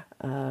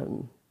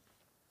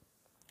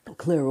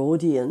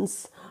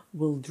clairaudience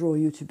will draw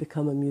you to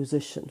become a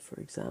musician, for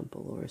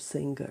example, or a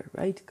singer,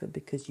 right?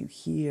 Because you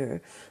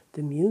hear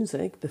the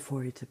music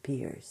before it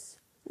appears.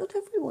 Not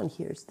everyone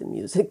hears the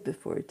music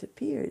before it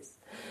appears.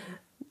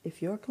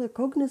 If you're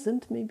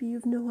claircognizant, maybe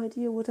you've no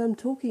idea what I'm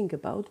talking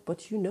about,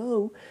 but you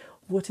know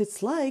what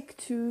it's like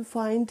to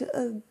find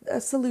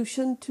a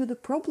solution to the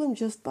problem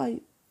just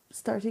by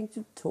starting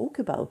to talk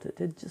about it.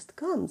 It just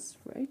comes,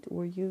 right?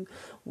 Or you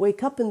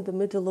wake up in the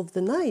middle of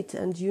the night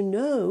and you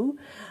know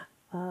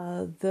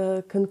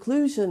the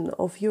conclusion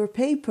of your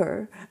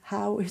paper,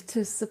 how it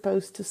is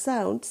supposed to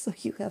sound, so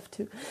you have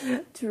to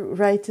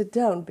write it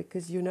down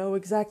because you know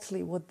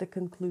exactly what the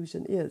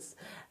conclusion is.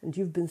 And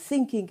you've been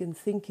thinking and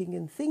thinking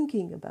and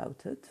thinking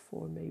about it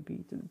for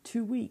maybe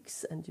 2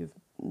 weeks, and you've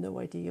no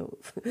idea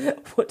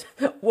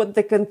what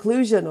the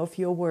conclusion of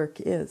your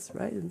work is,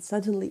 right? And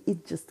suddenly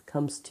it just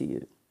comes to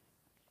you.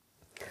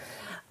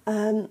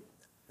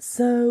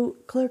 So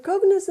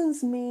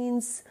claircognizance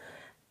means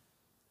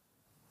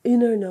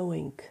inner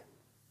knowing.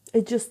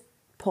 It just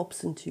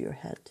pops into your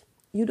head.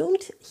 You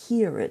don't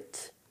hear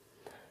it.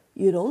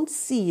 You don't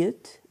see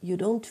it. You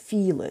don't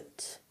feel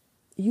it.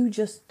 You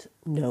just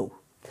know.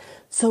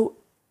 So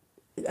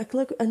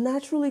a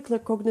naturally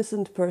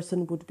claircognizant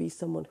person would be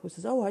someone who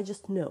says, oh, I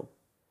just know.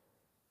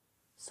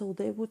 So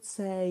they would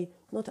say,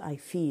 not I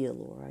feel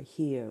or I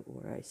hear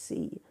or I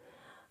see,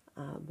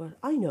 but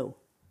I know.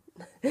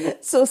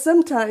 So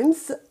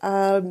sometimes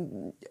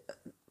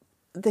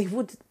they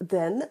would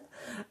then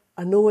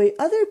annoy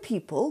other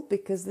people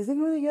because they think,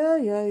 oh,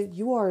 yeah,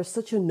 you are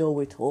such a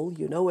know-it-all,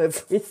 you know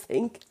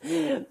everything.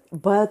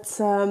 But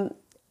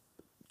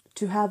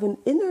to have an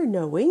inner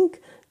knowing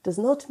does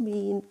not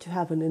mean to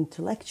have an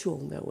intellectual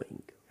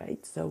knowing,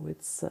 right? So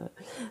it's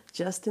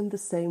just in the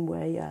same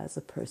way as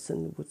a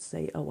person would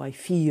say, oh, I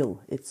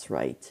feel it's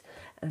right,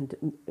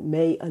 and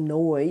may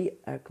annoy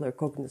a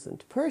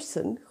claircognizant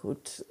person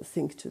who'd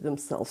think to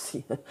themselves,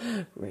 yeah,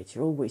 right,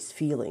 you're always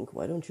feeling,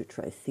 why don't you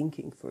try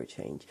thinking for a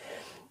change?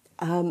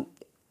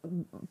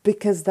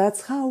 Because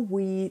that's how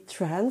we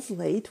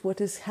translate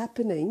what is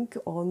happening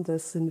on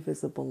this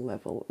invisible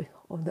level,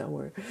 on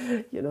our,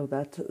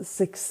 that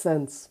sixth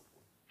sense.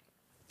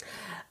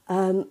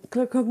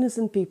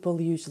 Claircognizant people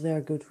usually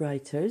are good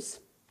writers,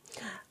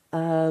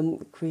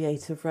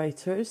 creative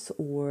writers,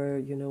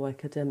 or,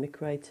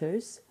 academic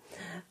writers.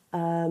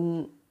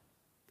 You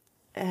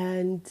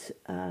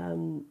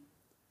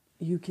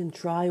can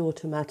try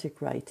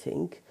automatic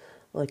writing,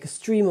 like a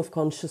stream of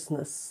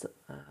consciousness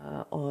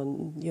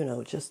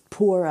just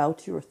pour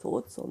out your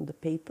thoughts on the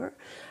paper.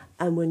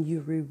 And when you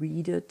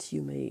reread it,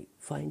 you may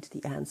find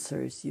the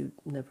answers you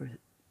never,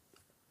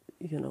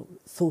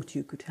 thought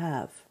you could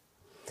have.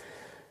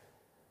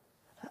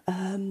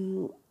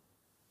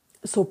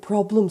 So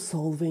problem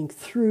solving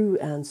through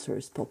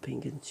answers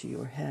popping into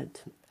your head,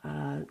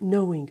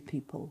 knowing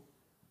people.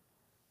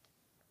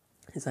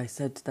 As I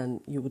said,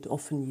 then you would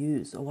often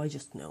use, oh, I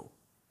just know.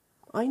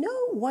 I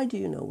know. Why do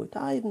you know it?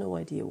 I have no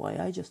idea why.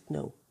 I just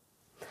know.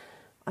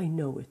 I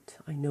know it.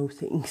 I know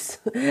things.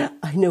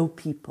 I know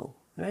people,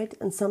 right?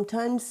 And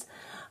sometimes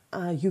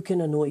you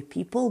can annoy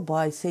people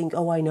by saying,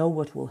 oh, I know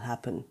what will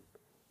happen.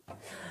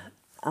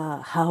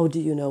 How do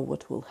you know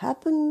what will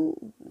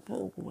happen?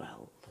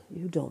 Well,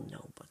 you don't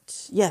know.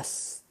 But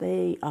yes,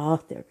 they're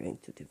going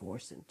to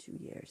divorce in 2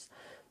 years.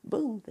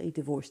 Boom, they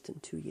divorced in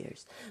 2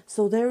 years.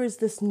 So there is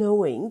this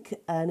knowing,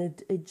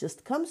 and it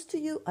just comes to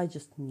you. I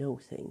just know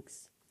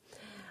things.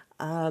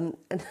 And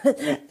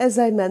as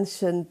I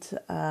mentioned,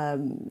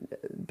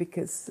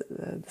 because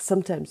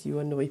sometimes you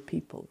annoy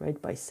people,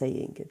 right, by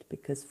saying it,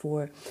 because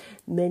for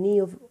many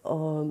of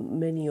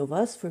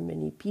us, for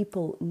many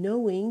people,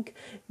 knowing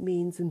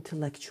means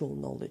intellectual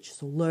knowledge,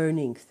 so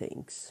learning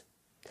things.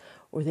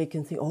 Or they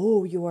can think,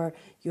 oh, you're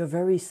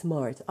very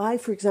smart.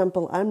 For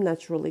example, I'm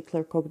naturally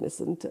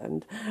claircognizant,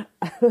 and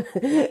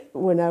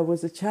when I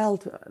was a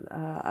child,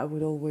 I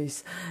would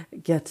always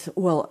get,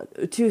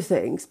 two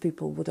things.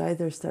 People would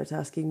either start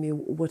asking me,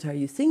 what are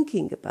you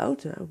thinking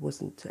about? I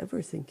wasn't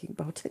ever thinking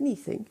about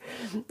anything.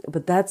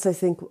 But that's, I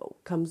think,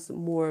 comes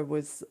more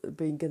with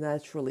being a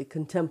naturally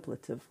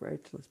contemplative,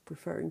 right?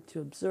 Preferring to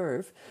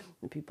observe,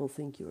 and people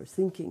think you're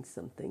thinking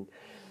something.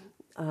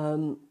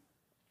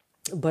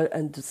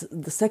 And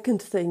the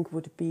second thing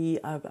would be,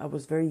 I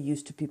was very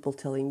used to people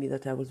telling me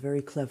that I was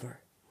very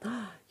clever.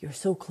 You're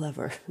so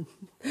clever.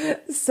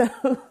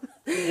 So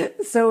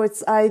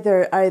it's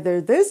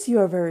either this, you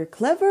are very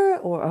clever,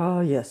 or,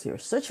 oh yes, you're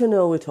such a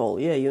know-it-all.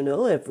 Yeah, you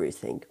know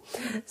everything.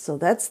 So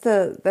that's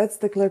the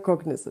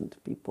claircognizant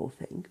people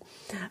thing.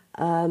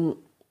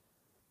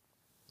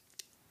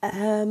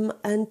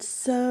 And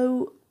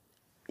so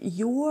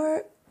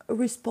your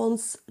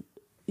response,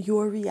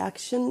 your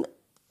reaction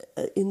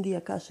in the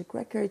Akashic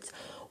records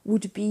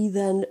would be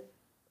then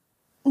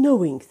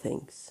knowing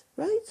things,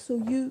 right? So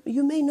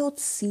you may not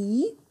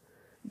see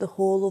the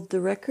whole of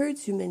the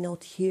records, you may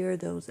not hear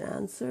those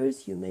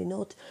answers, you may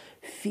not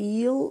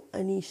feel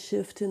any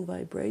shift in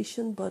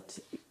vibration, but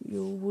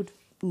you would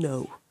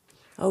know.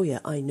 Oh yeah,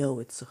 I know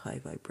it's a high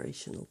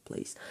vibrational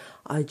place.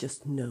 I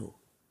just know.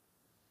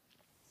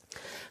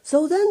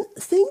 So then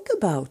think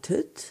about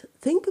it.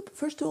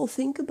 First of all,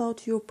 think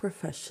about your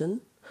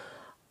profession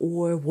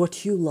or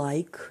what you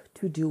like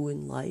to do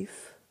in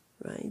life,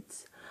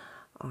 right?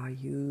 Are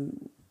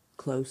you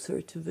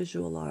closer to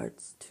visual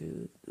arts,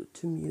 to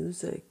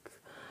music?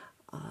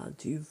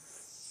 Do you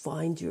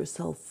find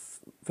yourself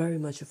very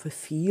much of a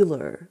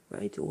feeler,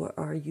 right? Or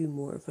are you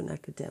more of an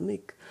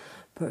academic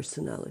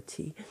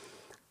personality?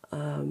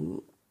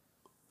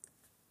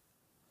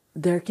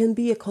 There can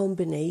be a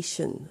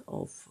combination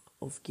of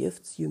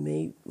gifts. You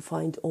may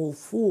find all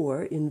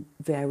four in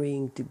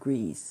varying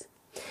degrees.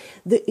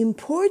 The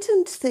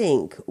important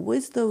thing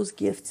with those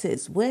gifts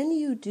is when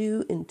you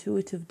do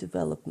intuitive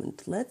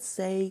development, let's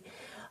say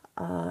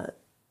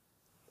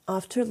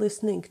after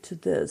listening to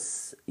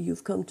this,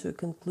 you've come to a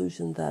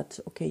conclusion that,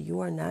 okay, you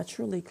are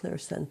naturally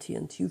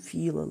clairsentient, you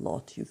feel a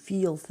lot, you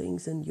feel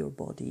things in your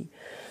body,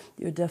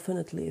 you're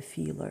definitely a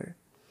feeler.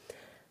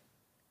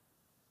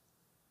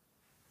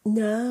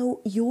 Now,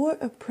 your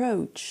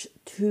approach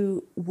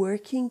to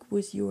working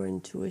with your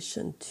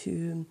intuition,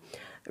 to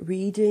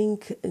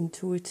reading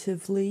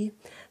intuitively,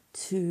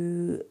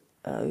 to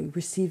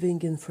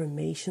receiving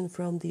information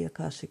from the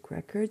Akashic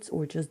records,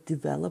 or just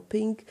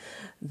developing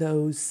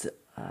those,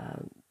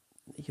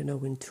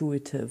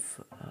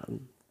 intuitive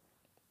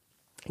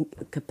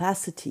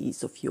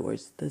capacities of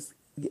yours,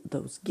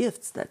 those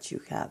gifts that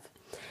you have.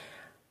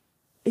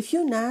 If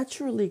you're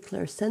naturally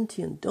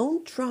clairsentient,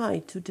 don't try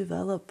to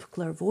develop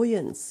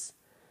clairvoyance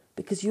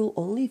because you'll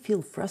only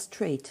feel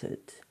frustrated.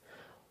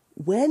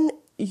 When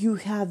you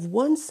have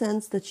one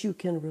sense that you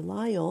can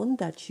rely on,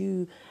 that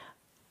you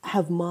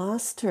have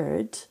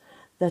mastered,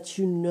 that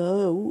you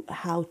know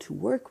how to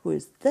work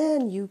with,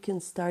 then you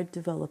can start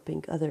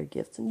developing other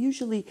gifts. And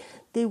usually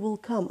they will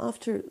come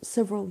after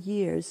several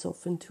years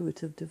of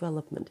intuitive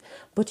development.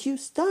 But you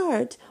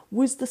start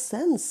with the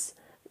sense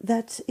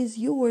that is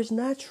yours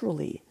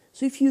naturally.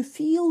 So if you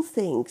feel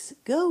things,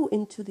 go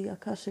into the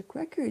Akashic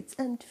records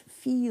and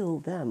feel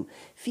them.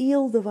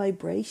 Feel the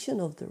vibration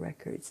of the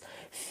records.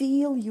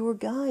 Feel your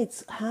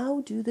guides.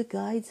 How do the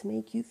guides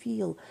make you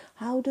feel?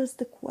 How does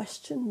the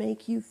question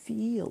make you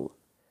feel?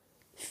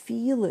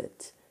 Feel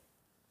it.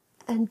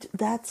 And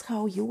that's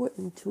how your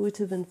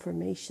intuitive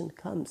information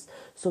comes.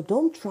 So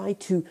don't try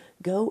to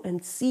go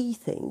and see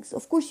things.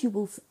 Of course, you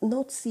will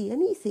not see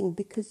anything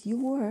because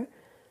your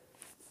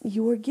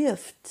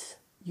gift,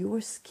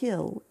 your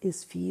skill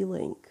is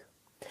feeling.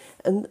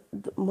 And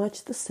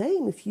much the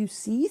same, if you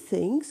see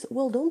things,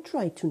 well, don't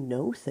try to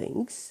know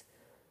things,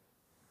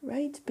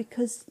 right?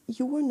 Because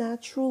your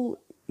natural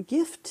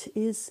gift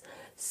is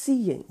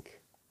seeing.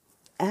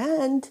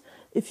 And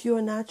if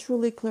you're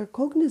naturally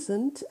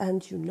claircognizant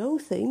and you know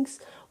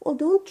things, well,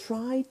 don't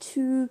try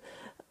to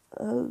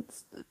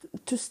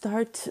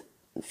start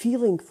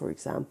feeling, for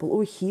example,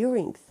 or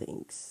hearing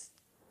things,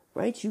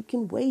 right? You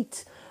can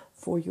wait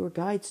for your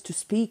guides to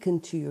speak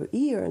into your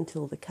ear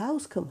until the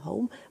cows come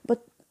home,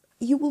 but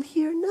you will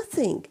hear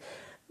nothing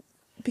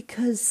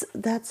because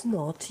that's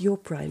not your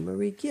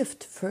primary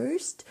gift.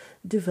 First,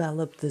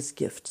 develop this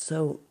gift.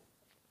 So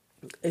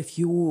if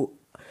you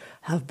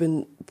have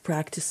been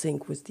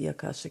practicing with the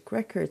Akashic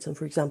records, and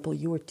for example,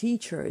 your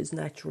teacher is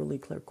naturally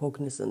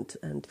claircognizant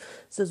and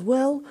says,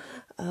 well,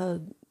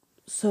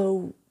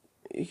 so,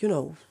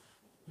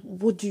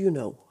 what do you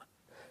know?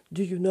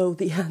 Do you know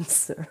the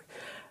answer?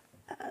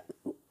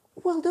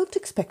 Well, don't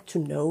expect to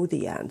know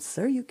the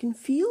answer. You can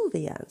feel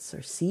the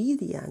answer, see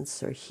the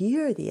answer,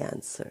 hear the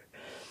answer.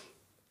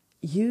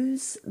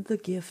 Use the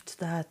gift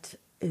that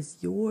is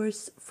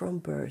yours from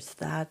birth,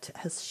 that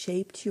has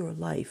shaped your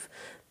life.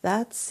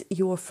 That's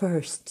your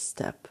first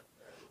step.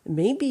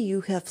 Maybe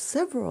you have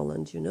several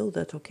and you know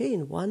that, okay,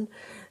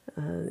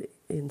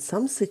 in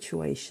some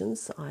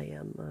situations I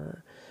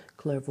am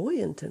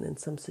clairvoyant and in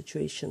some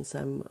situations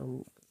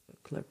I'm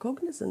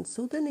claircognizant.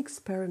 So then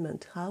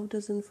experiment. How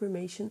does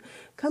information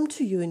come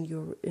to you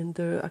in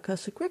the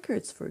Akashic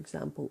records, for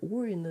example,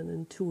 or in an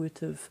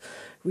intuitive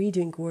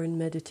reading or in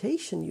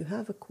meditation? You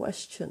have a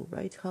question,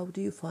 right? How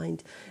do you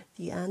find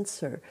the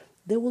answer?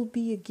 There will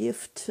be a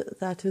gift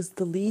that is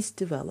the least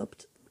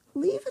developed.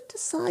 Leave it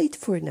aside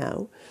for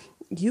now.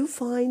 You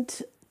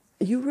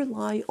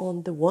rely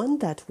on the one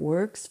that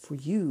works for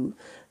you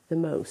the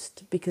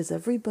most, because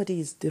everybody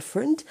is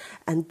different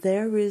and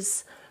there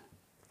is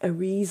a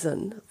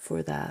reason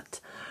for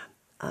that.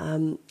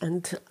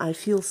 And I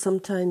feel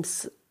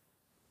sometimes,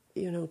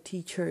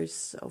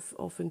 teachers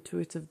of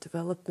intuitive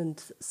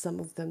development, some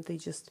of them, they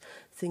just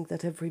think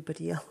that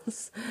everybody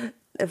else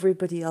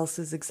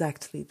is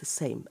exactly the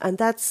same. And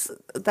that's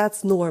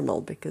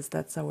normal because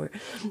that's our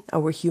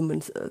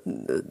human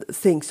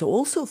thing. So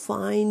also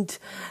find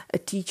a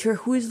teacher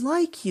who is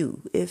like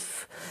you.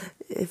 If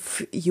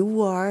if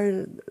you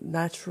are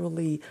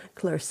naturally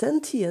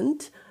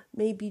clairsentient,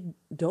 maybe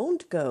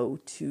don't go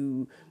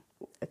to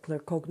a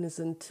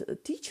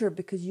claircognizant teacher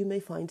because you may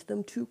find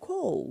them too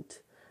cold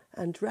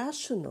and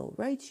rational,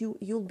 right?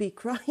 You'll be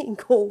crying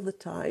all the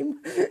time,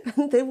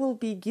 and they will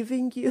be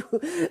giving you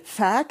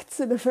facts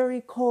in a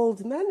very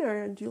cold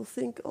manner, and you'll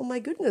think, "Oh my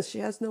goodness, she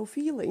has no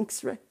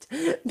feelings," right?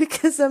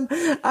 Because I'm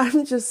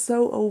just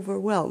so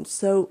overwhelmed.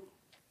 So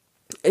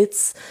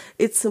it's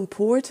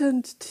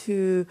important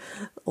to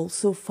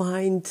also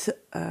find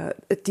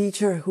a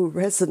teacher who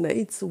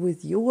resonates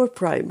with your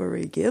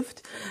primary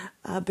gift,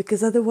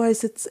 because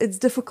otherwise it's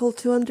difficult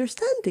to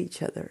understand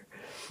each other.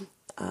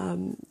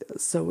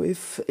 So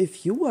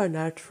if you are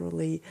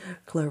naturally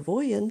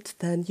clairvoyant,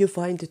 then you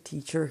find a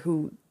teacher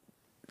who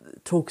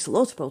talks a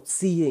lot about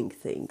seeing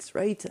things,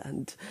 right?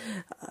 And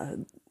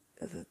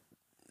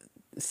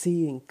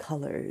seeing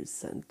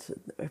colors, and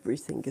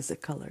everything is a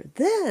color.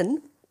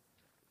 Then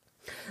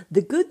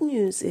the good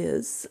news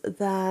is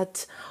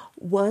that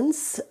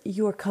once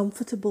you're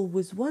comfortable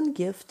with one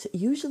gift,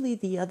 usually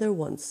the other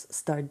ones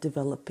start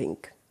developing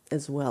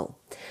as well.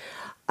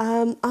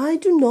 I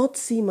do not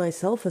see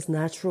myself as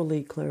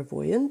naturally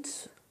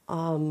clairvoyant.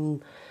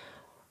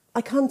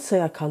 I can't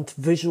say I can't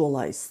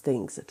visualize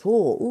things at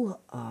all,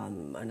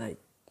 and I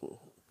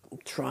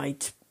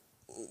tried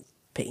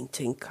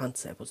painting. Can't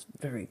say I was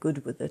very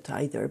good with it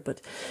either,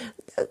 but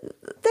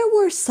there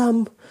were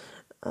some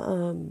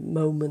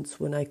moments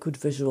when I could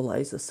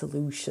visualize a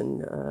solution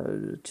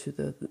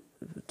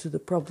to the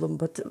problem,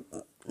 but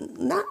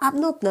I'm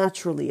not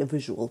naturally a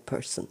visual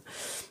person.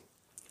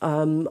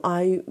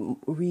 I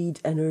read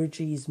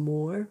energies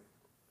more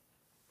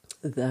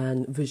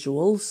than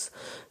visuals.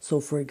 So,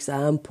 for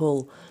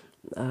example,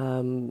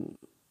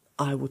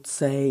 I would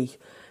say,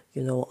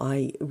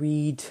 I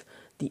read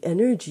the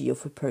energy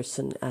of a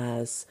person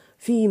as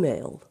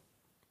female,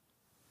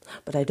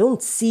 but I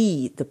don't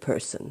see the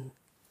person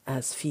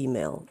as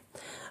female.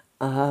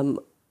 And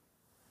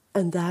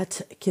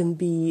that can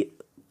be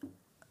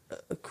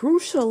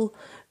crucial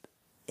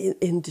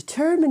in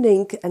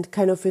determining and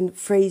kind of in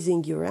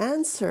phrasing your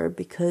answer,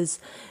 because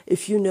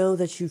if you know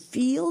that you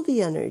feel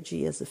the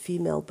energy as a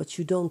female, but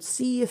you don't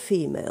see a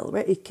female,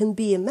 right? It can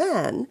be a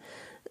man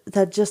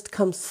that just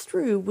comes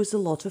through with a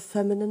lot of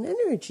feminine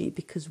energy,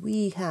 because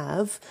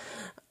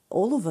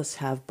all of us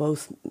have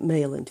both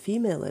male and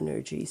female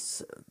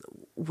energies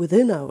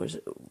within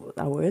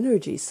our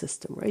energy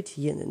system, right?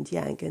 Yin and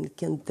yang, and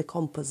the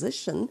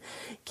composition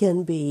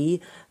can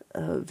be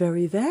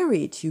very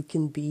varied. You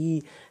can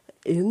be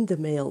in the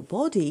male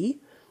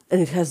body,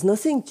 and it has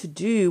nothing to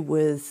do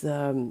with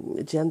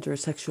gender,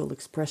 sexual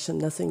expression,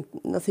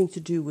 nothing to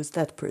do with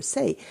that per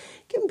se.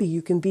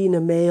 You can be in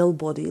a male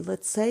body,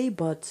 let's say,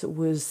 but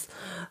with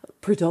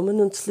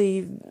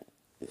predominantly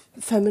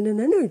feminine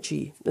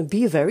energy, and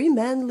be a very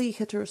manly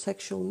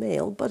heterosexual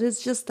male, but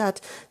it's just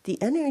that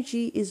the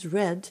energy is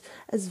read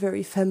as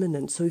very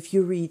feminine. So if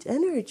you read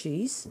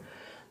energies,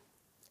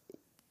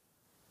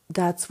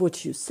 that's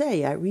what you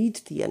say. I read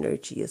the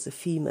energy as a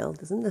female.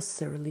 Doesn't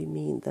necessarily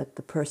mean that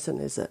the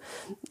person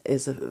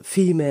is a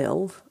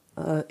female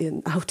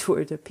in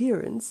outward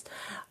appearance.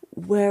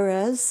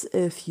 Whereas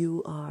if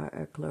you are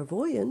a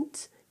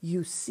clairvoyant,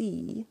 you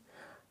see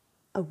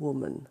a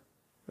woman,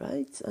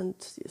 right? And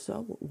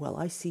so, well,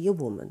 I see a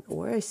woman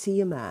or I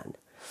see a man.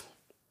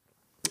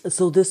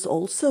 So this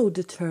also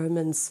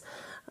determines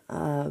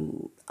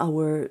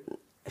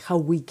how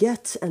we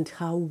get and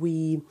how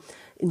we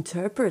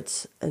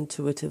interpret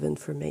intuitive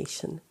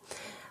information.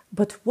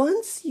 But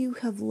once you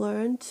have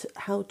learned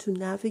how to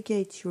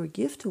navigate your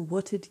gift and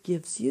what it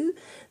gives you,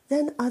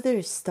 then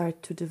others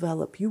start to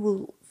develop. You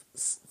will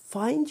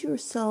find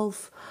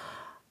yourself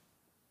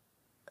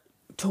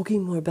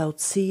talking more about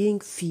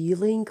seeing,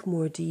 feeling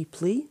more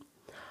deeply,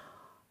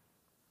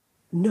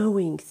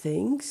 knowing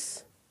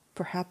things.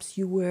 Perhaps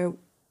you were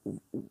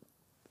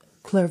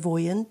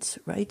clairvoyant,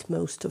 right,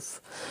 most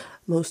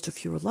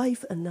of your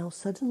life, and now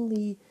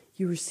suddenly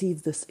you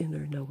receive this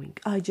inner knowing.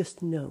 I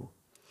just know.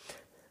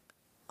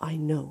 I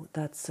know,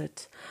 that's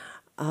it.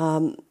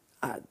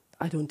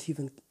 I don't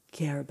even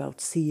care about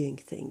seeing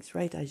things,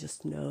 right? I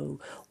just know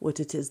what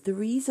it is. The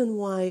reason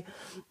why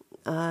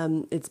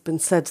it's been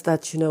said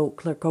that,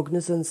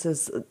 claircognizance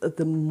is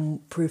the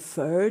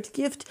preferred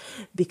gift,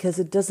 because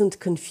it doesn't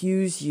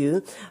confuse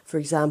you. For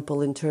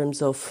example, in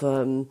terms of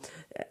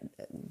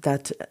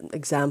that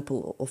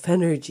example of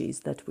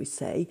energies that we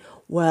say,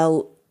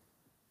 well,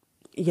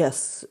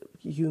 yes,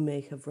 you may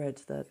have read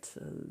that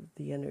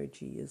the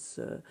energy is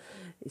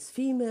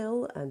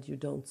female, and you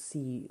don't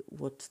see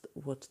what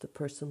the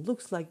person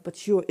looks like,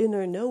 but your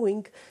inner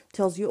knowing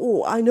tells you,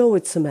 oh, I know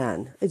it's a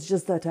man. It's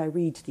just that I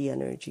read the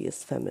energy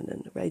as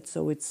feminine, right?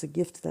 So it's a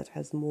gift that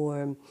has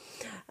more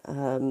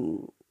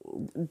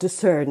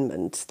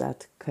discernment,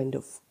 that kind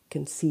of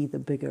can see the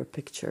bigger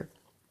picture.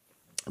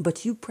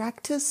 But you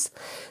practice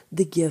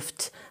the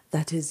gift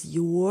that is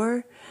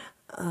your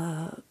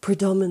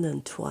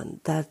predominant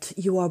one, that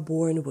you are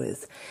born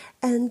with,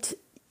 and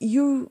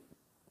you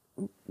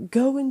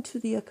go into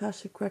the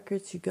Akashic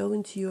Records, you go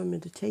into your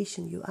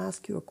meditation, you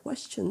ask your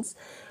questions,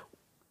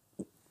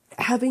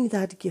 having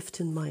that gift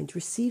in mind,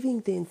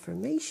 receiving the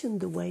information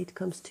the way it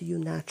comes to you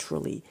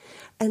naturally.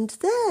 And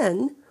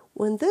then,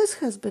 when this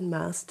has been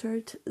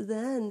mastered,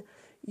 then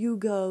you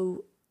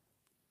go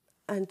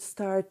and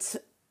start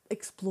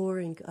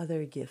exploring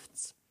other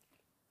gifts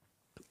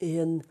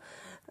in,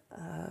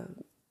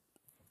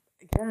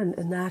 again,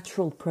 a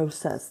natural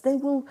process. They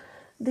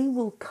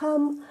will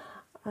come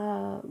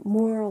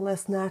more or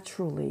less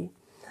naturally,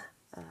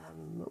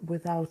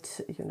 without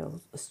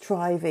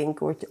striving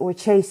or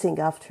chasing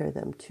after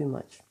them too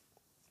much.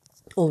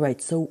 All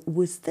right, so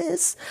with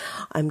this,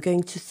 I'm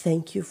going to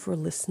thank you for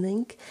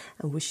listening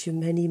and wish you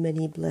many,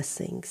 many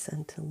blessings.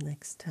 Until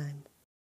next time.